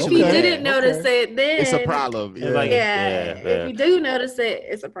 right? Essentially, if you didn't notice it, then it's a problem. If you do notice it,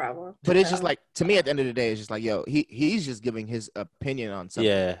 it's a problem. But it's just like, to me, at the end of the day, it's just like, yo, he's just giving his opinion on something.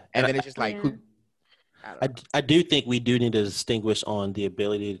 Yeah, and then it's just like, I do think we do need to distinguish on the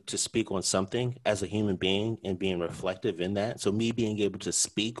ability to speak on something as a human being and being reflective in that. So me being able to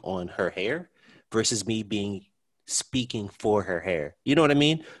speak on her hair versus me speaking for her hair. You know what I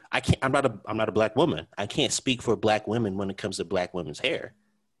mean? I'm not a black woman. I can't speak for black women when it comes to black women's hair.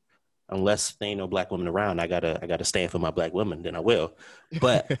 Unless there ain't no black women around, I gotta stand for my black women, then I will.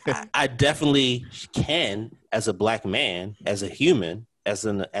 But I definitely can, as a black man, as a human, as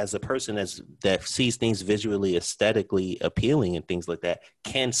a person that sees things visually, aesthetically appealing and things like that,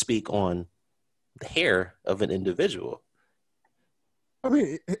 can speak on the hair of an individual. I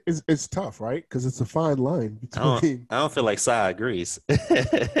mean, it's tough, right? Because it's a fine line between. I don't feel like Sai agrees.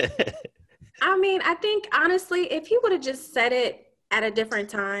 I mean, I think honestly, if he would have just said it at a different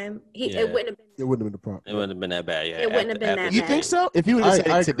time, it wouldn't have been. It wouldn't have been a problem. It wouldn't have been that bad. Yeah, it wouldn't have been that bad. You think so? If you would have said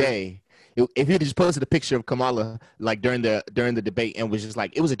it today. If you just posted a picture of Kamala like during the debate and was just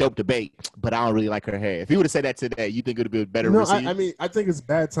like, it was a dope debate, but I don't really like her hair. If you would have said that today, you think it would have been better received? I mean, I think it's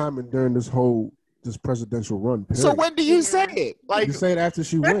bad timing during this presidential run. Period. So when do you say it? Like, you say it after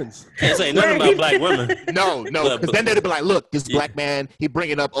she wins. Can't say nothing about black women. No, because then they'd be like, look, this black man, he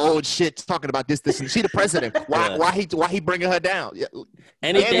bringing up old shit, talking about this, and she the president. Why he bringing her down?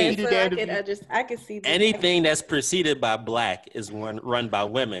 Anything I can see that. Anything that's preceded by black is run by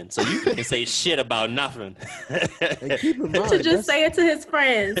women. So you can say shit about nothing. And keep in mind, to just say it to his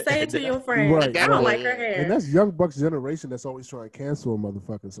friends. Say it to your friends. Right, I don't like her hair. And that's Young Buck's generation that's always trying to cancel a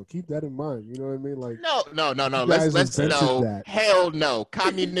motherfucker. So keep that in mind. You know what I mean? Like, no. Let's no. Hell no.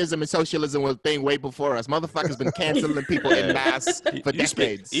 Communism and socialism was a thing way before us. Motherfuckers been canceling people in mass for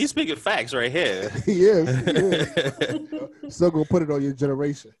decades. You speaking facts right here. Yeah. Still gonna put it on your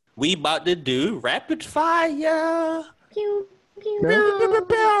generation. We about to do rapid fire. Pew, pew, pew,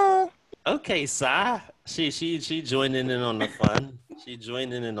 pew. Okay, Sai. She joining in on the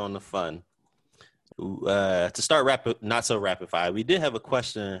fun. To start not so rapid fire, we did have a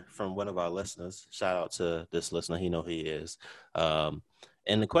question from one of our listeners. Shout out to this listener. He know who he is. And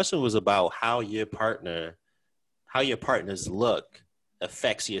the question was about how your partner's look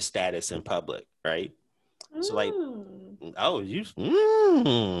affects your status in public, right? So like, you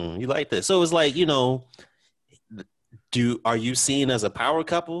like this. So it's like, are you seen as a power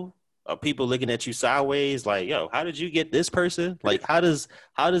couple? Are people looking at you sideways? Like, yo, how did you get this person? Like, how does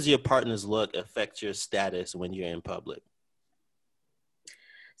your partner's look affect your status when you're in public?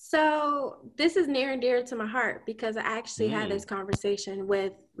 So this is near and dear to my heart because I actually had this conversation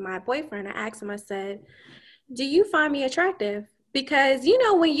with my boyfriend. I asked him, I said, do you find me attractive? Because,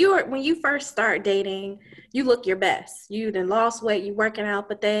 when you first start dating, you look your best. You then lost weight, you working out,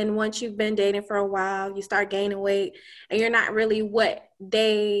 but then once you've been dating for a while, you start gaining weight and you're not really what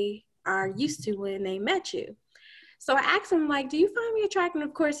they are used to when they met you. So I asked him, like, do you find me attractive? And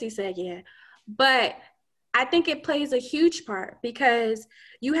of course he said, yeah. But I think it plays a huge part because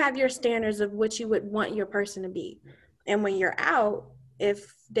you have your standards of what you would want your person to be. And when you're out,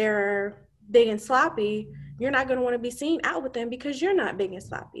 if they're big and sloppy, you're not going to want to be seen out with them because you're not big and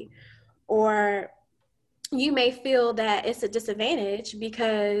sloppy. Or you may feel that it's a disadvantage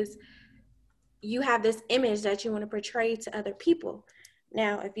because you have this image that you want to portray to other people.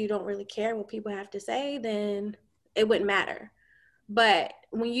 Now, if you don't really care what people have to say, then it wouldn't matter. But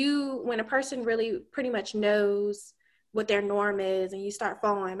when a person really pretty much knows what their norm is and you start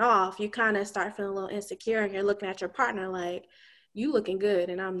falling off, you kind of start feeling a little insecure and you're looking at your partner like, you looking good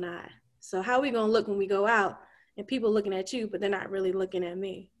and I'm not. So how are we going to look when we go out and people looking at you, but they're not really looking at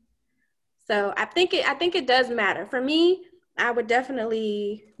me? So I think it does matter. For me, I would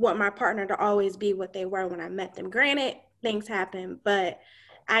definitely want my partner to always be what they were when I met them. Granted, things happen, but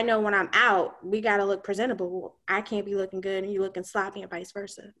I know when I'm out, we got to look presentable. I can't be looking good and you looking sloppy and vice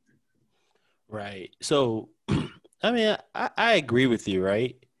versa. Right. So, I mean, I agree with you,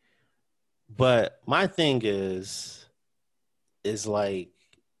 right? But my thing is like,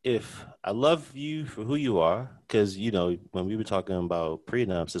 if I love you for who you are, because, when we were talking about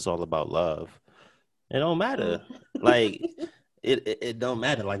prenups, it's all about love. It don't matter. Like, it don't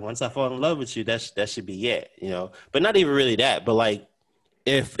matter. Like, once I fall in love with you, that should be it, But not even really that. But, like,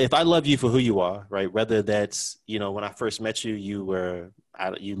 if I love you for who you are, right? Whether that's, when I first met you, you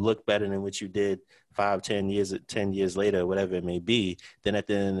look better than what you did 10 years later, whatever it may be. Then at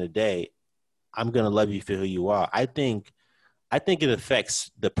the end of the day, I'm gonna love you for who you are. I think it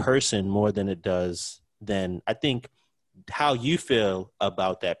affects the person more than it does. Then I think how you feel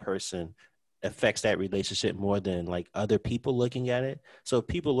about that person affects that relationship more than like other people looking at it. So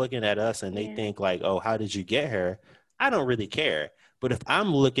people looking at us and they think like, oh, how did you get her? I don't really care. But if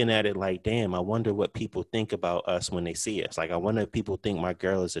I'm looking at it like, damn, I wonder what people think about us when they see us. Like, I wonder if people think my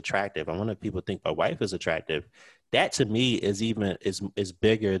girl is attractive. I wonder if people think my wife is attractive. That to me is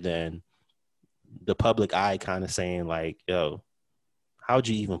bigger than the public eye kind of saying like, yo, how'd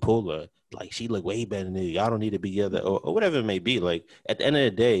you even pull her? Like, she look way better than you. Y'all don't need to be together, or whatever it may be. Like, at the end of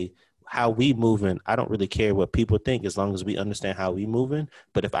the day, how we moving, I don't really care what people think as long as we understand how we moving.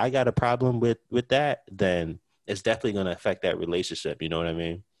 But if I got a problem with that, then it's definitely going to affect that relationship. You know what I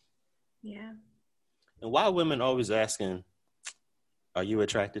mean? Yeah. And why women always asking, are you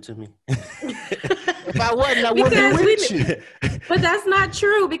attracted to me? If I wasn't, I wouldn't be with you. But that's not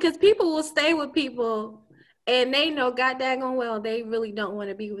true, because people will stay with people and they know god daggone well they really don't want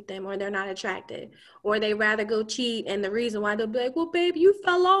to be with them, or they're not attracted, or they rather go cheat. And the reason why, they'll be like, well, babe, you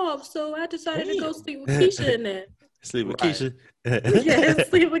fell off, so I decided to go sleep with Keisha in there. Sleep with Keisha? Yeah,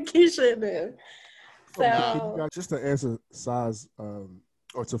 sleep with Keisha in there. So, just to answer Sai's,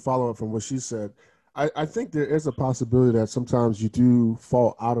 or to follow up from what she said, I think there is a possibility that sometimes you do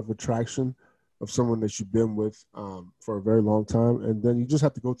fall out of attraction of someone that you've been with for a very long time, and then you just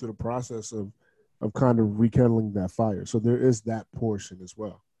have to go through the process of kind of rekindling that fire. So there is that portion as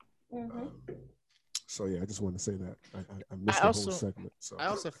well. Mm-hmm. So yeah, I just wanted to say that. I missed the whole segment. So I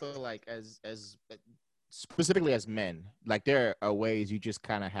also feel like as specifically as men, like there are ways you just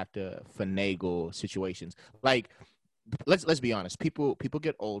kind of have to finagle situations. Like, let's be honest. People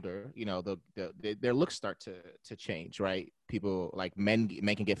get older. You know, their looks start to change, right? People, like, men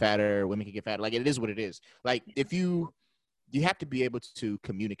can get fatter, women can get fatter. Like, it is what it is. Like, if you have to be able to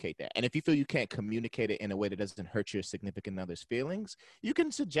communicate that. And if you feel you can't communicate it in a way that doesn't hurt your significant other's feelings, you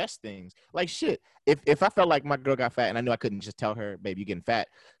can suggest things. Like, shit, if I felt like my girl got fat and I knew I couldn't just tell her, babe, you're getting fat,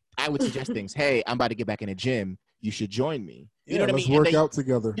 I would suggest things. Hey, I'm about to get back in the gym. You should join me. You know what I mean? Let's work out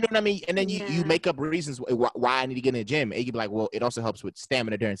together. You know what I mean? And then you make up reasons why I need to get in the gym. And you can be like, well, it also helps with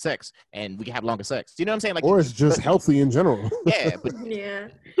stamina during sex, and we can have longer sex. You know what I'm saying? Like, or it's just healthy in general. Yeah, but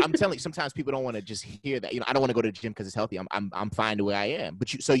I'm telling you, sometimes people don't want to just hear that. You know, I don't want to go to the gym because it's healthy. I'm fine the way I am.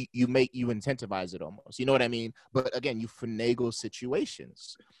 But you incentivize it almost. You know what I mean? But again, you finagle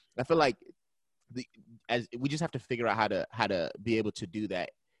situations. I feel like as we just have to figure out how to be able to do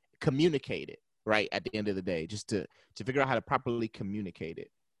that, communicate it. Right at the end of the day, just to figure out how to properly communicate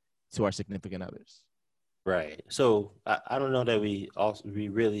it to our significant others. Right. So I don't know that we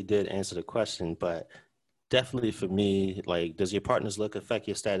really did answer the question, but definitely for me, like, does your partner's look affect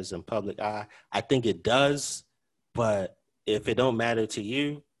your status in public eye? I think it does, but if it don't matter to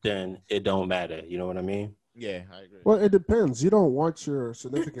you, then it don't matter. You know what I mean? Yeah, I agree. Well, it depends. You don't want your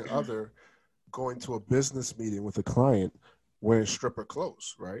significant other going to a business meeting with a client wearing stripper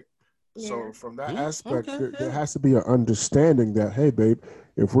clothes, right? Yeah. So from that aspect, there has to be an understanding that, hey, babe,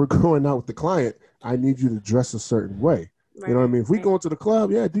 if we're going out with the client, I need you to dress a certain way. Right. You know what I mean? If we go to the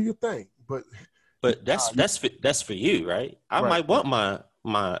club, yeah, do your thing. But that's for you, right? I might want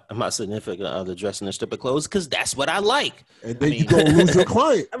my significant other dressing in stripper clothes because that's what I like. And then you gonna lose your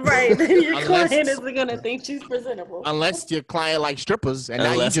client, right? Then your client isn't gonna think she's presentable, unless your client likes strippers, and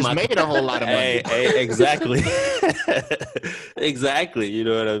now you just made a whole lot of money. Hey, exactly, exactly. You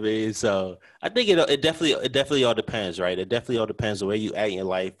know what I mean? So I think it definitely all depends, right? It definitely all depends on where you at in your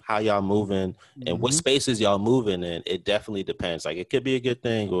life, how y'all moving, and what spaces y'all moving in. It definitely depends. Like, it could be a good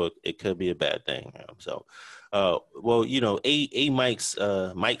thing or it could be a bad thing. So. Well, you know, Mike's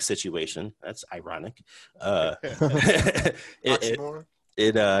Mike situation. That's ironic. Yeah.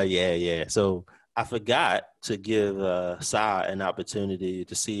 So I forgot to give Sai an opportunity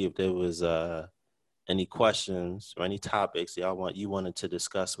to see if there was any questions or any topics you wanted to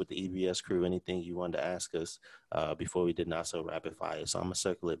discuss with the EBS crew. Anything you wanted to ask us before we did Not So Rapid Fire. So I'm gonna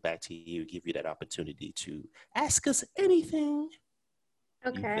circle it back to you, give you that opportunity to ask us anything.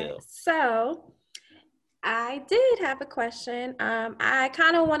 Okay. So I did have a question. I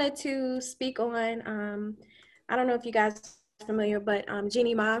kind of wanted to speak on, I don't know if you guys are familiar, but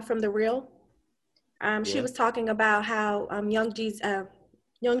Jeannie Ma from The Real. She was talking about how Young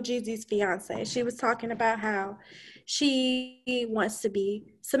Jeezy's fiance, she was talking about how she wants to be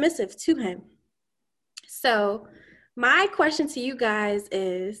submissive to him. So my question to you guys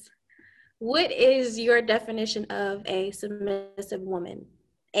is, what is your definition of a submissive woman?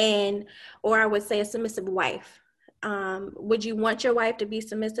 Or I would say a submissive wife. Would you want your wife to be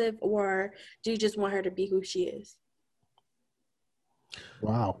submissive, or do you just want her to be who she is?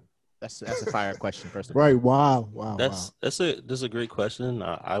 Wow. That's a fire question, first of all. Right. Wow. That's a great question.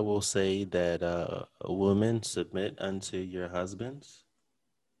 I will say that a woman submit unto your husbands,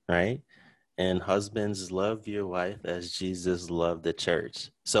 right? And husbands, love your wife as Jesus loved the church.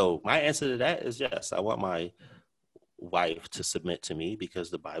 So my answer to that is yes. I want my wife to submit to me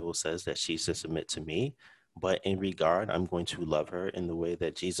because the Bible says that she should submit to me. But in regard, I'm going to love her in the way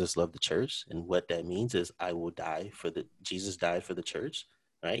that Jesus loved the church. And what that means is I will die for Jesus died for the church,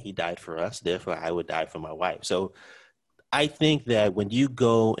 right? He died for us. Therefore, I would die for my wife. So I think that when you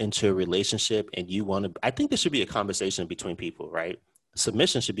go into a relationship and you want to, I think there should be a conversation between people, right?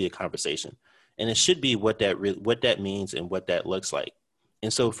 Submission should be a conversation, and it should be what that means and what that looks like.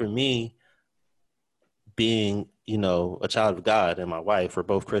 And so for me, being, a child of God and my wife, we're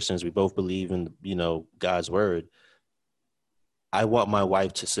both Christians. We both believe in, God's word. I want my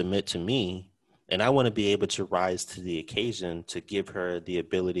wife to submit to me, and I want to be able to rise to the occasion to give her the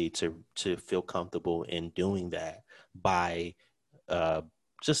ability to feel comfortable in doing that by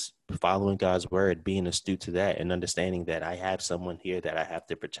just following God's word, being astute to that, and understanding that I have someone here that I have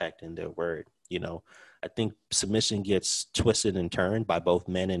to protect in their word. I think submission gets twisted and turned by both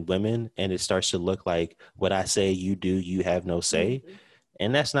men and women, and it starts to look like what I say, you do, you have no say. Mm-hmm.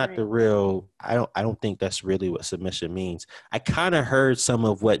 And that's not the real, I don't think that's really what submission means. I kind of heard some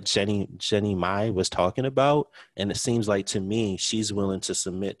of what Jenny Mai was talking about. And it seems like to me, she's willing to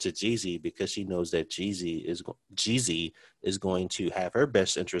submit to Jeezy because she knows that Jeezy is going to have her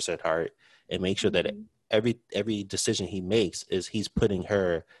best interest at heart and make sure that every decision he makes is he's putting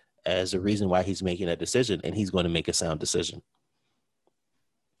her as a reason why he's making that decision, and he's going to make a sound decision.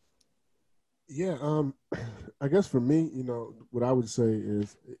 Yeah, I guess for me, what I would say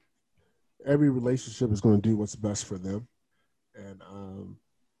is every relationship is going to do what's best for them. And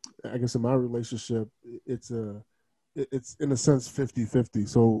I guess in my relationship, it's in a sense 50-50.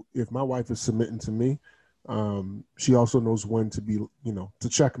 So if my wife is submitting to me, she also knows when to be, to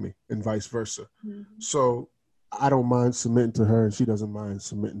check me, and vice versa. Mm-hmm. So I don't mind submitting to her and she doesn't mind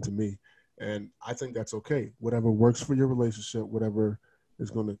submitting to me. And I think that's okay. Whatever works for your relationship, whatever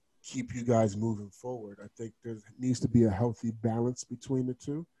is going to keep you guys moving forward. I think there needs to be a healthy balance between the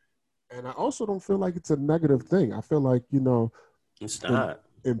two. And I also don't feel like it's a negative thing. I feel like, it's not.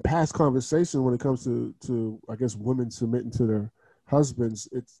 In past conversation, when it comes to I guess women submitting to their husbands,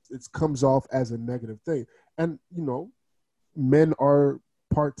 it comes off as a negative thing. And, men are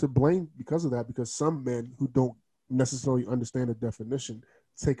part to blame because of that, because some men who don't necessarily understand the definition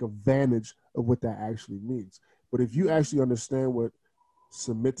take advantage of what that actually means. But if you actually understand what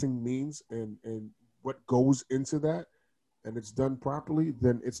submitting means and what goes into that, and it's done properly,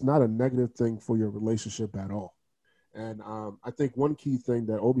 then it's not a negative thing for your relationship at all. And I think one key thing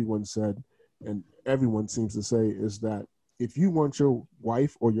that Obi-Wan said, and everyone seems to say, is that if you want your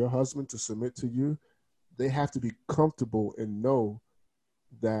wife or your husband to submit to you, they have to be comfortable and know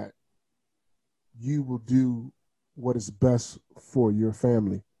that you will do what is best for your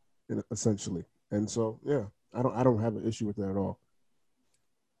family, essentially. And so, yeah, I don't have an issue with that at all.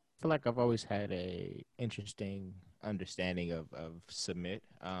 I feel like I've always had a interesting understanding of submit.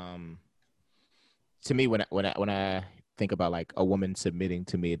 To me, when I think about like a woman submitting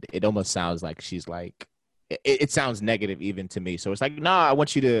to me, it almost sounds like she's like, it sounds negative even to me. So it's like, no, I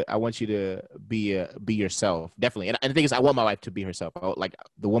want you to be yourself. Definitely. And the thing is, I want my wife to be herself. Like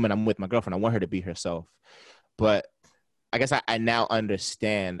the woman I'm with, my girlfriend, I want her to be herself. But I guess I now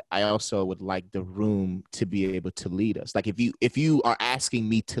understand. I also would like the room to be able to lead us. Like if you are asking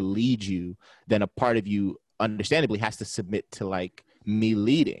me to lead you, then a part of you understandably has to submit to like me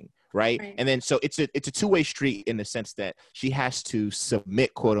leading. Right. And then so it's a two-way street in the sense that she has to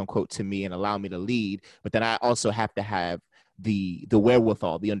submit, quote unquote, to me and allow me to lead. But then I also have to have the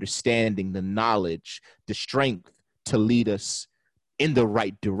wherewithal, the understanding, the knowledge, the strength to lead us in the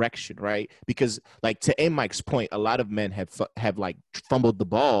right direction. Right. Because like to Mike's point, a lot of men have like fumbled the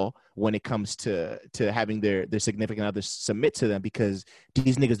ball when it comes to having their significant others submit to them, because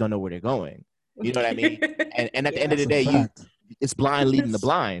these niggas don't know where they're going. You know what I mean? And at the end of the day, it's blind leading the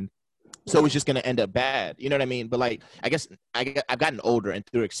blind. So it's just going to end up bad. You know what I mean? But like, I guess I've gotten older and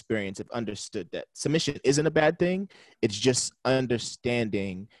through experience have understood that submission isn't a bad thing. It's just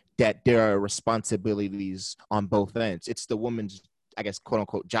understanding that there are responsibilities on both ends. It's the woman's, I guess, quote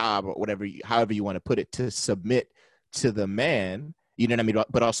unquote, job or whatever, however you want to put it, to submit to the man. You know what I mean?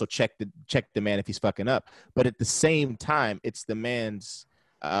 But also check the man if he's fucking up. But at the same time, it's the man's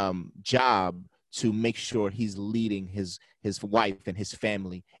job to make sure he's leading his wife and his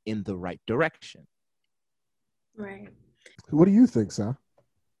family in the right direction. Right. What do you think, Sal?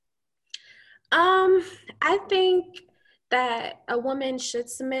 I think that a woman should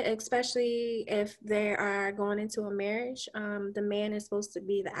submit, especially if they are going into a marriage. The man is supposed to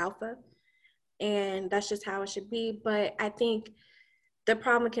be the alpha, and that's just how it should be. But I think the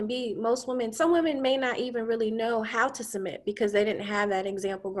problem can be some women may not even really know how to submit because they didn't have that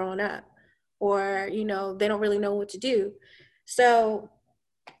example growing up, or, they don't really know what to do. So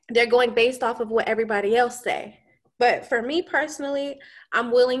they're going based off of what everybody else say. But for me personally,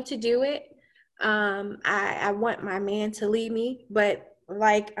 I'm willing to do it. I want my man to lead me, but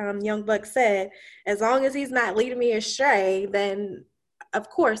like Young Buck said, as long as he's not leading me astray, then of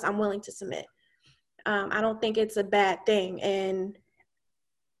course I'm willing to submit. I don't think it's a bad thing, and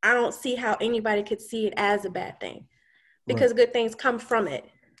I don't see how anybody could see it as a bad thing, because good things come from it.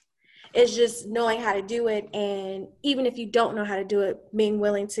 It's just knowing how to do it, and even if you don't know how to do it, being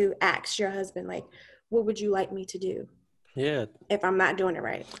willing to ask your husband, like, what would you like me to do? Yeah. If I'm not doing it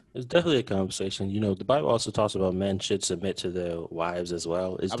right. It's definitely a conversation. The Bible also talks about men should submit to their wives as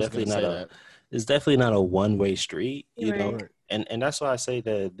well. It's definitely not a one-way street, Right. And that's why I say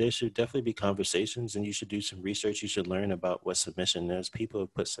that there should definitely be conversations, and you should do some research. You should learn about what submission is. People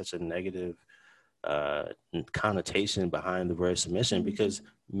have put such a negative connotation behind the word submission because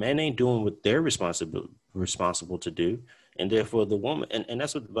men ain't doing what they're responsible to do. And therefore the woman, and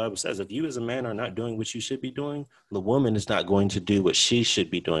that's what the Bible says. If you as a man are not doing what you should be doing, the woman is not going to do what she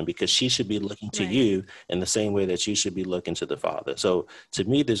should be doing, because she should be looking to you in the same way that you should be looking to the Father. So to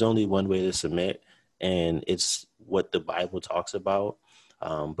me, there's only one way to submit, and it's what the Bible talks about.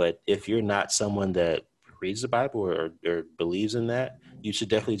 But if you're not someone that reads the Bible or believes in that, you should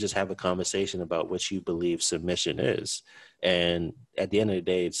definitely just have a conversation about what you believe submission is. And at the end of the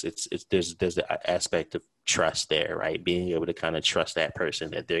day, there's the aspect of trust there, right? Being able to kind of trust that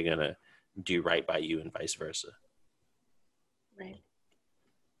person that they're gonna do right by you and vice versa. Right.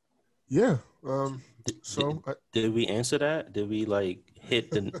 Yeah. Did we answer that? Did we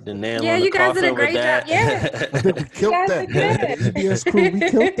hit the nail yeah, on the you guys coffin did a great with that? job. Yeah. I think we killed that. The EBS crew, we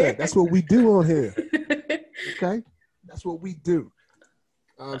killed that. That's what we do on here. Okay, that's what we do.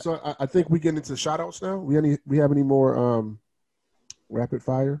 So I think we get into shout outs now. We have any more rapid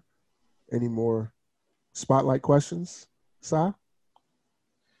fire? Any more spotlight questions, Sa?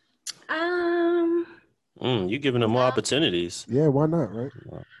 You're giving them more opportunities. Yeah, why not, right?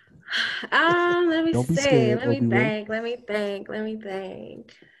 Let me Don't be see. scared, Let me Obi-Wan.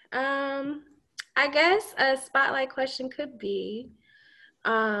 think. I guess a spotlight question could be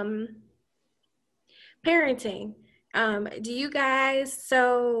parenting. Do you guys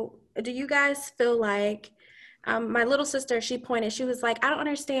feel like my little sister, she was like, I don't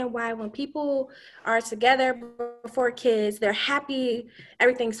understand why when people are together before kids, they're happy,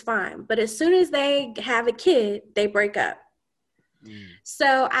 everything's fine. But as soon as they have a kid, they break up.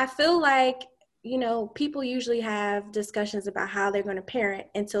 So I feel like, people usually have discussions about how they're going to parent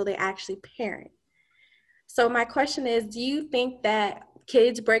until they actually parent. So my question is, do you think that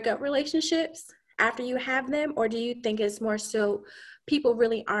kids break up relationships after you have them? Or do you think it's more so people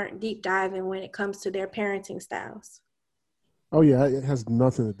really aren't deep diving when it comes to their parenting styles? Oh yeah, it has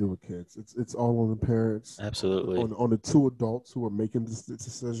nothing to do with kids. It's all on the parents. Absolutely. On the two adults who are making this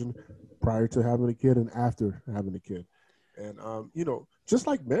decision prior to having a kid and after having a kid. And just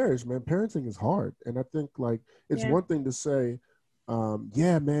like marriage, man, parenting is hard. And I think it's one thing to say,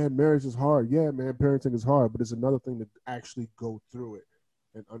 yeah, man, marriage is hard. Yeah, man, parenting is hard. But it's another thing to actually go through it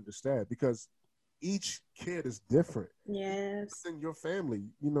and understand, because each kid is different. Yes. In your family,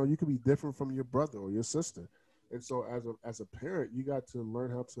 you could be different from your brother or your sister. And so as a parent, you got to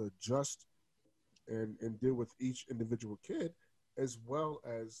learn how to adjust and deal with each individual kid, as well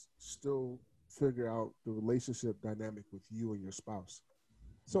as still figure out the relationship dynamic with you and your spouse.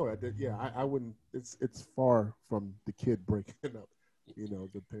 So I wouldn't, it's far from the kid breaking up,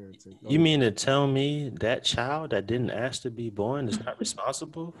 the parenting. You mean to tell me that child that didn't ask to be born is not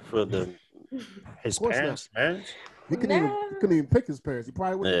responsible for his parents' marriage? He couldn't even pick his parents. He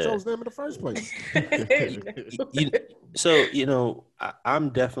probably wouldn't have chose them in the first place. I'm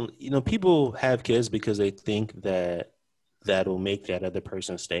definitely, people have kids because they think that'll make that other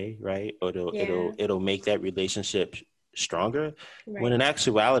person stay, right? Or it'll make that relationship stronger. Right. When in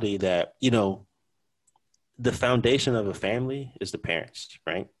actuality that, the foundation of a family is the parents,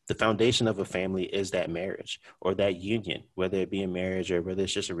 right? The foundation of a family is that marriage or that union, whether it be a marriage or whether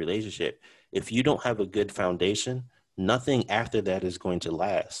it's just a relationship. If you don't have a good foundation, nothing after that is going to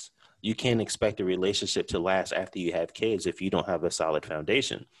last. you can't expect a relationship to last after you have kids if you don't have a solid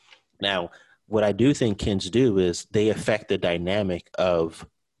foundation. Now, what I do think kids do is they affect the dynamic of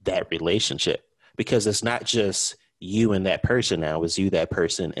that relationship, because it's not just you and that person now, it's you, that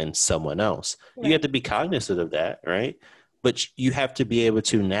person, and someone else. Right. You have to be cognizant of that, right? But you have to be able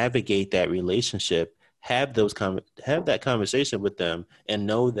to navigate that relationship, have that conversation with them, and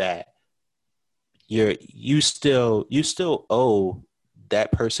know that you still owe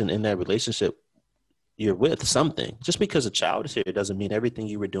that person in that relationship you're with something. Just because a child is here doesn't mean everything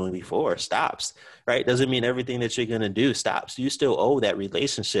you were doing before stops, right? Doesn't mean everything that you're going to do stops. You still owe that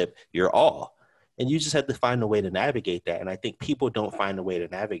relationship your all. And you just have to find a way to navigate that. And I think people don't find a way to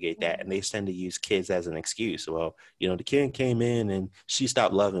navigate that. And they tend to use kids as an excuse. Well, the kid came in and she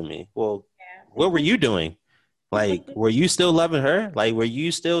stopped loving me. Well, what were you doing? Like, were you still loving her? Like, were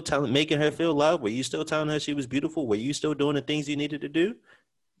you still making her feel loved? Were you still telling her she was beautiful? Were you still doing the things you needed to do?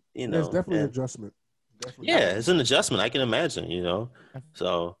 There's definitely an adjustment. Definitely. Yeah, it's an adjustment. I can imagine,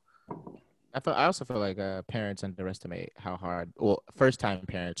 So I also feel like parents underestimate how hard, first-time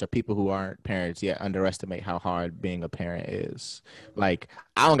parents or people who aren't parents yet underestimate how hard being a parent is. Like,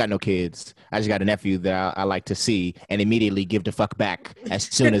 I don't got no kids. I just got a nephew that I like to see and immediately give the fuck back as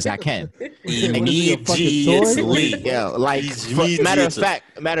soon as I can. Immediately. Yeah, like,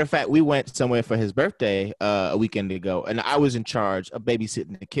 matter of fact, we went somewhere for his birthday a weekend ago, and I was in charge of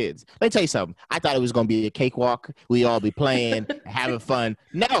babysitting the kids. Let me tell you something. I thought it was going to be a cakewalk. We all be playing, having fun.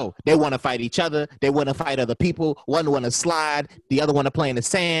 No, they want to fight each other. They want to fight other people. One want to slide. The other want to play in the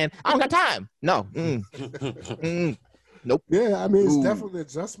sand. I don't got time. No. Nope. Yeah, I mean, it's definitely an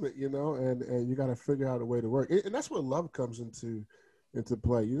adjustment, and you got to figure out a way to work. And that's where love comes into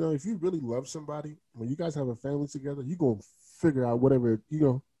play. If you really love somebody, when you guys have a family together, you're going to figure out whatever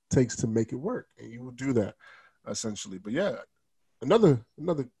it takes to make it work. And you will do that, essentially. But yeah, another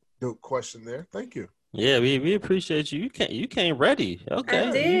dope question there. Thank you. Yeah, we appreciate you. You came ready. Okay.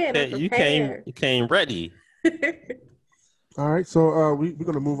 I did. You came ready. All right. So we're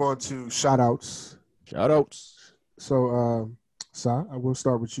gonna move on to shout outs. So Sa, I will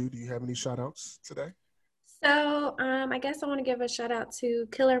start with you. Do you have any shout outs today? So I guess I want to give a shout out to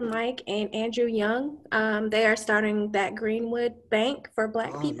Killer Mike and Andrew Young. They are starting that Greenwood Bank for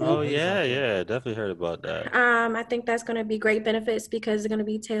Black people. Oh yeah, definitely heard about that. I think that's going to be great benefits because they're going to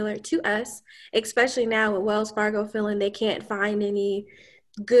be tailored to us, especially now with Wells Fargo feeling they can't find any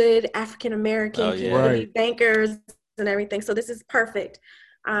good African American bankers and everything. So this is perfect.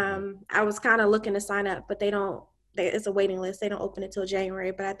 I was kind of looking to sign up, but it's a waiting list. They don't open it till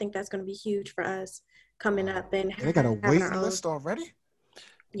January, but I think that's going to be huge for us coming up. And they got a waiting list already?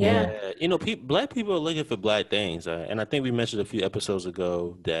 Yeah. Black people are looking for black things. And I think we mentioned a few episodes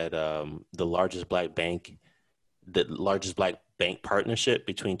ago that the largest black bank partnership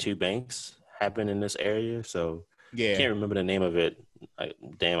between two banks happened in this area. So I can't remember the name of it. I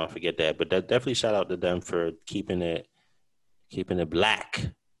forget that. But definitely shout out to them for keeping it black.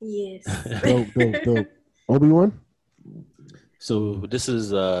 Yes. Dope. Obi-Wan? So this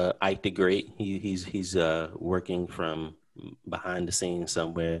is Ike the Great. He's working from behind the scenes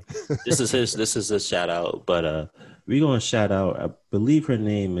somewhere. This is a shout out, but we're gonna shout out. I believe her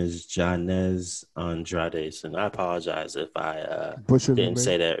name is Janez Andrade, and I apologize if I didn't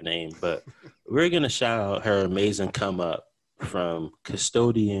say that name, but we're gonna shout out her amazing come up from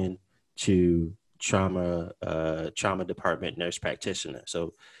custodian to trauma department nurse practitioner.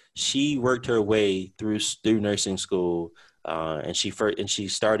 So she worked her way through nursing school. And she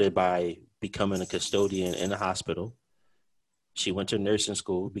started by becoming a custodian in a hospital. She went to nursing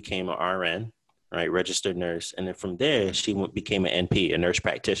school, became an RN, right, registered nurse, and then from there she became an NP, a nurse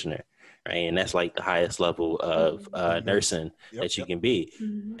practitioner, right, and that's like the highest level of nursing that you can be.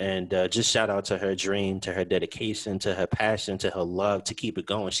 Mm-hmm. And just shout out to her dream, to her dedication, to her passion, to her love to keep it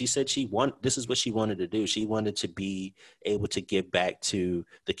going. She said this is what she wanted to do. She wanted to be able to give back to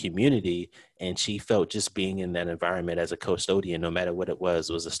the community. And she felt just being in that environment as a custodian, no matter what it was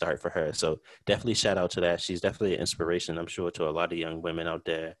a start for her. So definitely shout out to that. She's definitely an inspiration, I'm sure, to a lot of young women out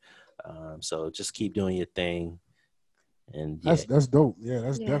there. So just keep doing your thing. And that's dope. Yeah,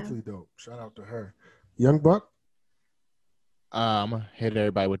 that's definitely dope. Shout out to her. Young Buck? Hit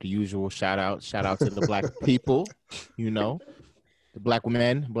everybody with the usual shout out. Shout out to the black people, the black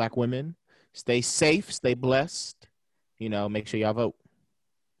men, black women. Stay safe, stay blessed. Make sure y'all vote.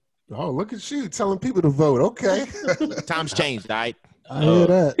 Oh, look at you telling people to vote. Okay. Times changed, all right? I hear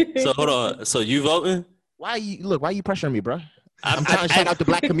that. So hold on. So you voting? Why you pressuring me, bro? I'm trying to shout out the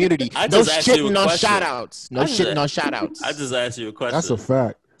black community. No shitting on shout outs. No shitting on shout outs. I just asked you a question. That's a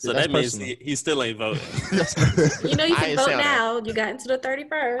fact. So that means he still ain't voting. You know you can vote now. You got into the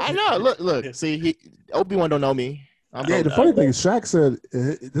 31st. I know. Look. See, Obi-Wan don't know me. The funny thing is, Shaq said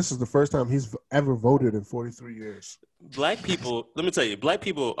this is the first time he's ever voted in 43 years. Black people, let me tell you, black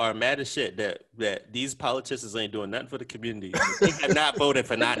people are mad as shit that these politicians ain't doing nothing for the community. They have not voted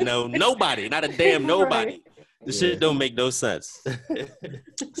for nobody, not a damn nobody. Right. The shit don't make no sense.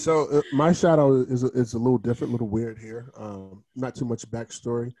 So my shout out is a little different, a little weird here. Not too much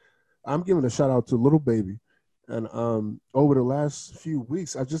backstory. I'm giving a shout out to Little Baby, and over the last few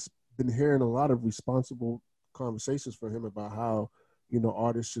weeks, I've just been hearing a lot of responsible conversations from him about how,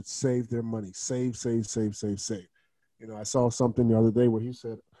 artists should save their money, save. I saw something the other day where he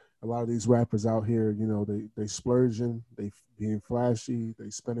said a lot of these rappers out here, they splurging, they being flashy, they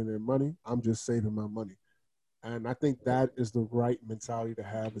spending their money. I'm just saving my money. And I think that is the right mentality to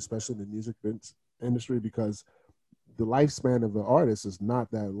have, especially in the music industry, because the lifespan of an artist is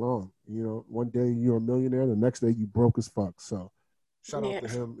not that long. One day you're a millionaire, the next day you broke as fuck. So shout out to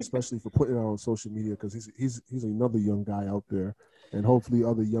him, especially for putting it on social media, because he's another young guy out there. And hopefully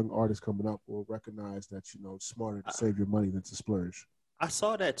other young artists coming up will recognize that, it's smarter to save your money than to splurge. I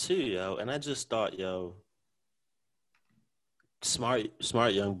saw that too, yo. And I just thought,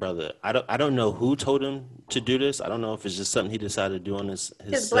 smart young brother. I don't know who told him to do this. I don't know if it's just something he decided to do on his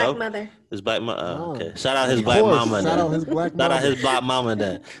black mother. His black mother. Okay. Shout out his black mama. Shout out his black mama. Shout out his black mama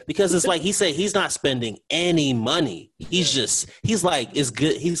then. Because it's like he said he's not spending any money. He's like, it's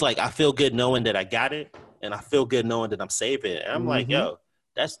good. He's like, I feel good knowing that I got it. And I feel good knowing that I'm saving it. And I'm like, yo,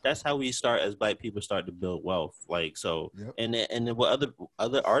 that's how we start as black people start to build wealth. Like, so, and then what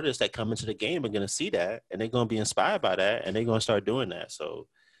other artists that come into the game are going to see that, and they're going to be inspired by that, and they're going to start doing that. So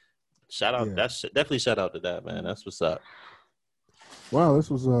shout out, that's definitely shout out to that, man. That's what's up. Wow. This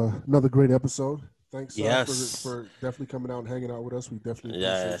was another great episode. Thanks for definitely coming out and hanging out with us. We definitely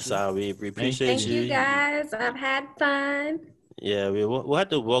appreciate you. We appreciate you. Thank you guys. I've had fun. Yeah, we'll have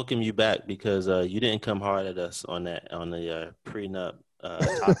to welcome you back because you didn't come hard at us on the prenup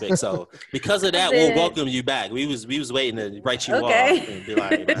topic. So because of that, we'll welcome you back. We was waiting to write you off and be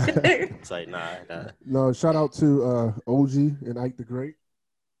like, nah. It's like nah. No, shout out to OG and Ike the Great.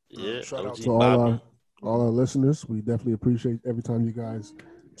 Yeah, shout OG out to all our listeners. We definitely appreciate every time you guys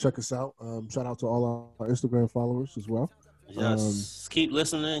check us out. Shout out to all our Instagram followers as well. Yes, keep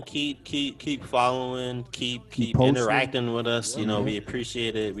listening, keep following, keep interacting with us. We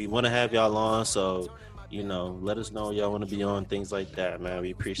appreciate it. We want to have y'all on, so let us know y'all want to be on, things like that, man.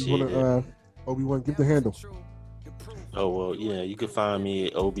 We appreciate it. Obi-Wan, give the handle. Oh well, yeah, you can find me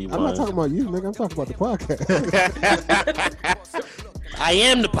at Obi-Wan. I'm not talking about you, nigga. I'm talking about the podcast. I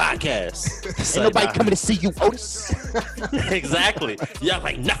am the podcast. Ain't nobody coming to see you, Otis. Exactly. Y'all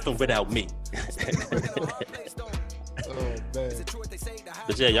like nothing without me.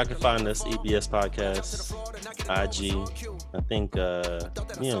 But yeah, y'all can find us EBS Podcast, IG. I think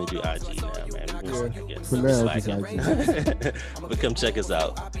we only do IG now, man. For now, it's IG. But come check us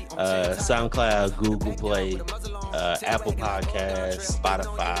out. SoundCloud, Google Play, Apple Podcasts,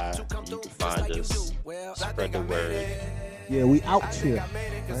 Spotify. You can find us. Spread the word. Yeah, we out here.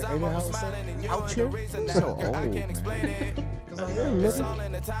 Ain't that how it said? Out here? So old, man.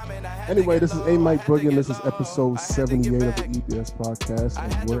 Anyway, this is A. Mike Boogie, and this is episode 78 of the EBS podcast,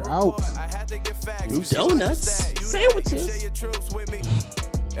 and we're out. New donuts, sandwiches.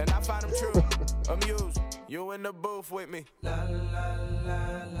 And I find them true, amused. You in the booth with me. La la la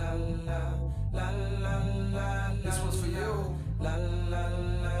la la la la la. This one's for you. La la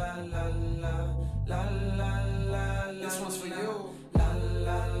la la la la la la. This one's for you. La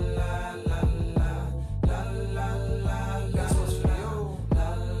la la la la la la la. This one's for you. La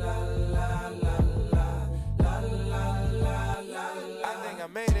la la la la la la la. I think I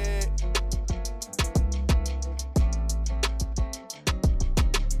made it.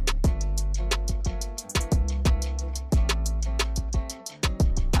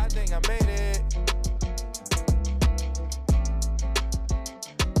 I made it.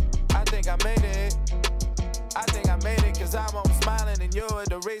 I think I made it. I think I made it, 'cause I'm smiling and you're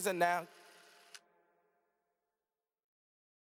the reason now.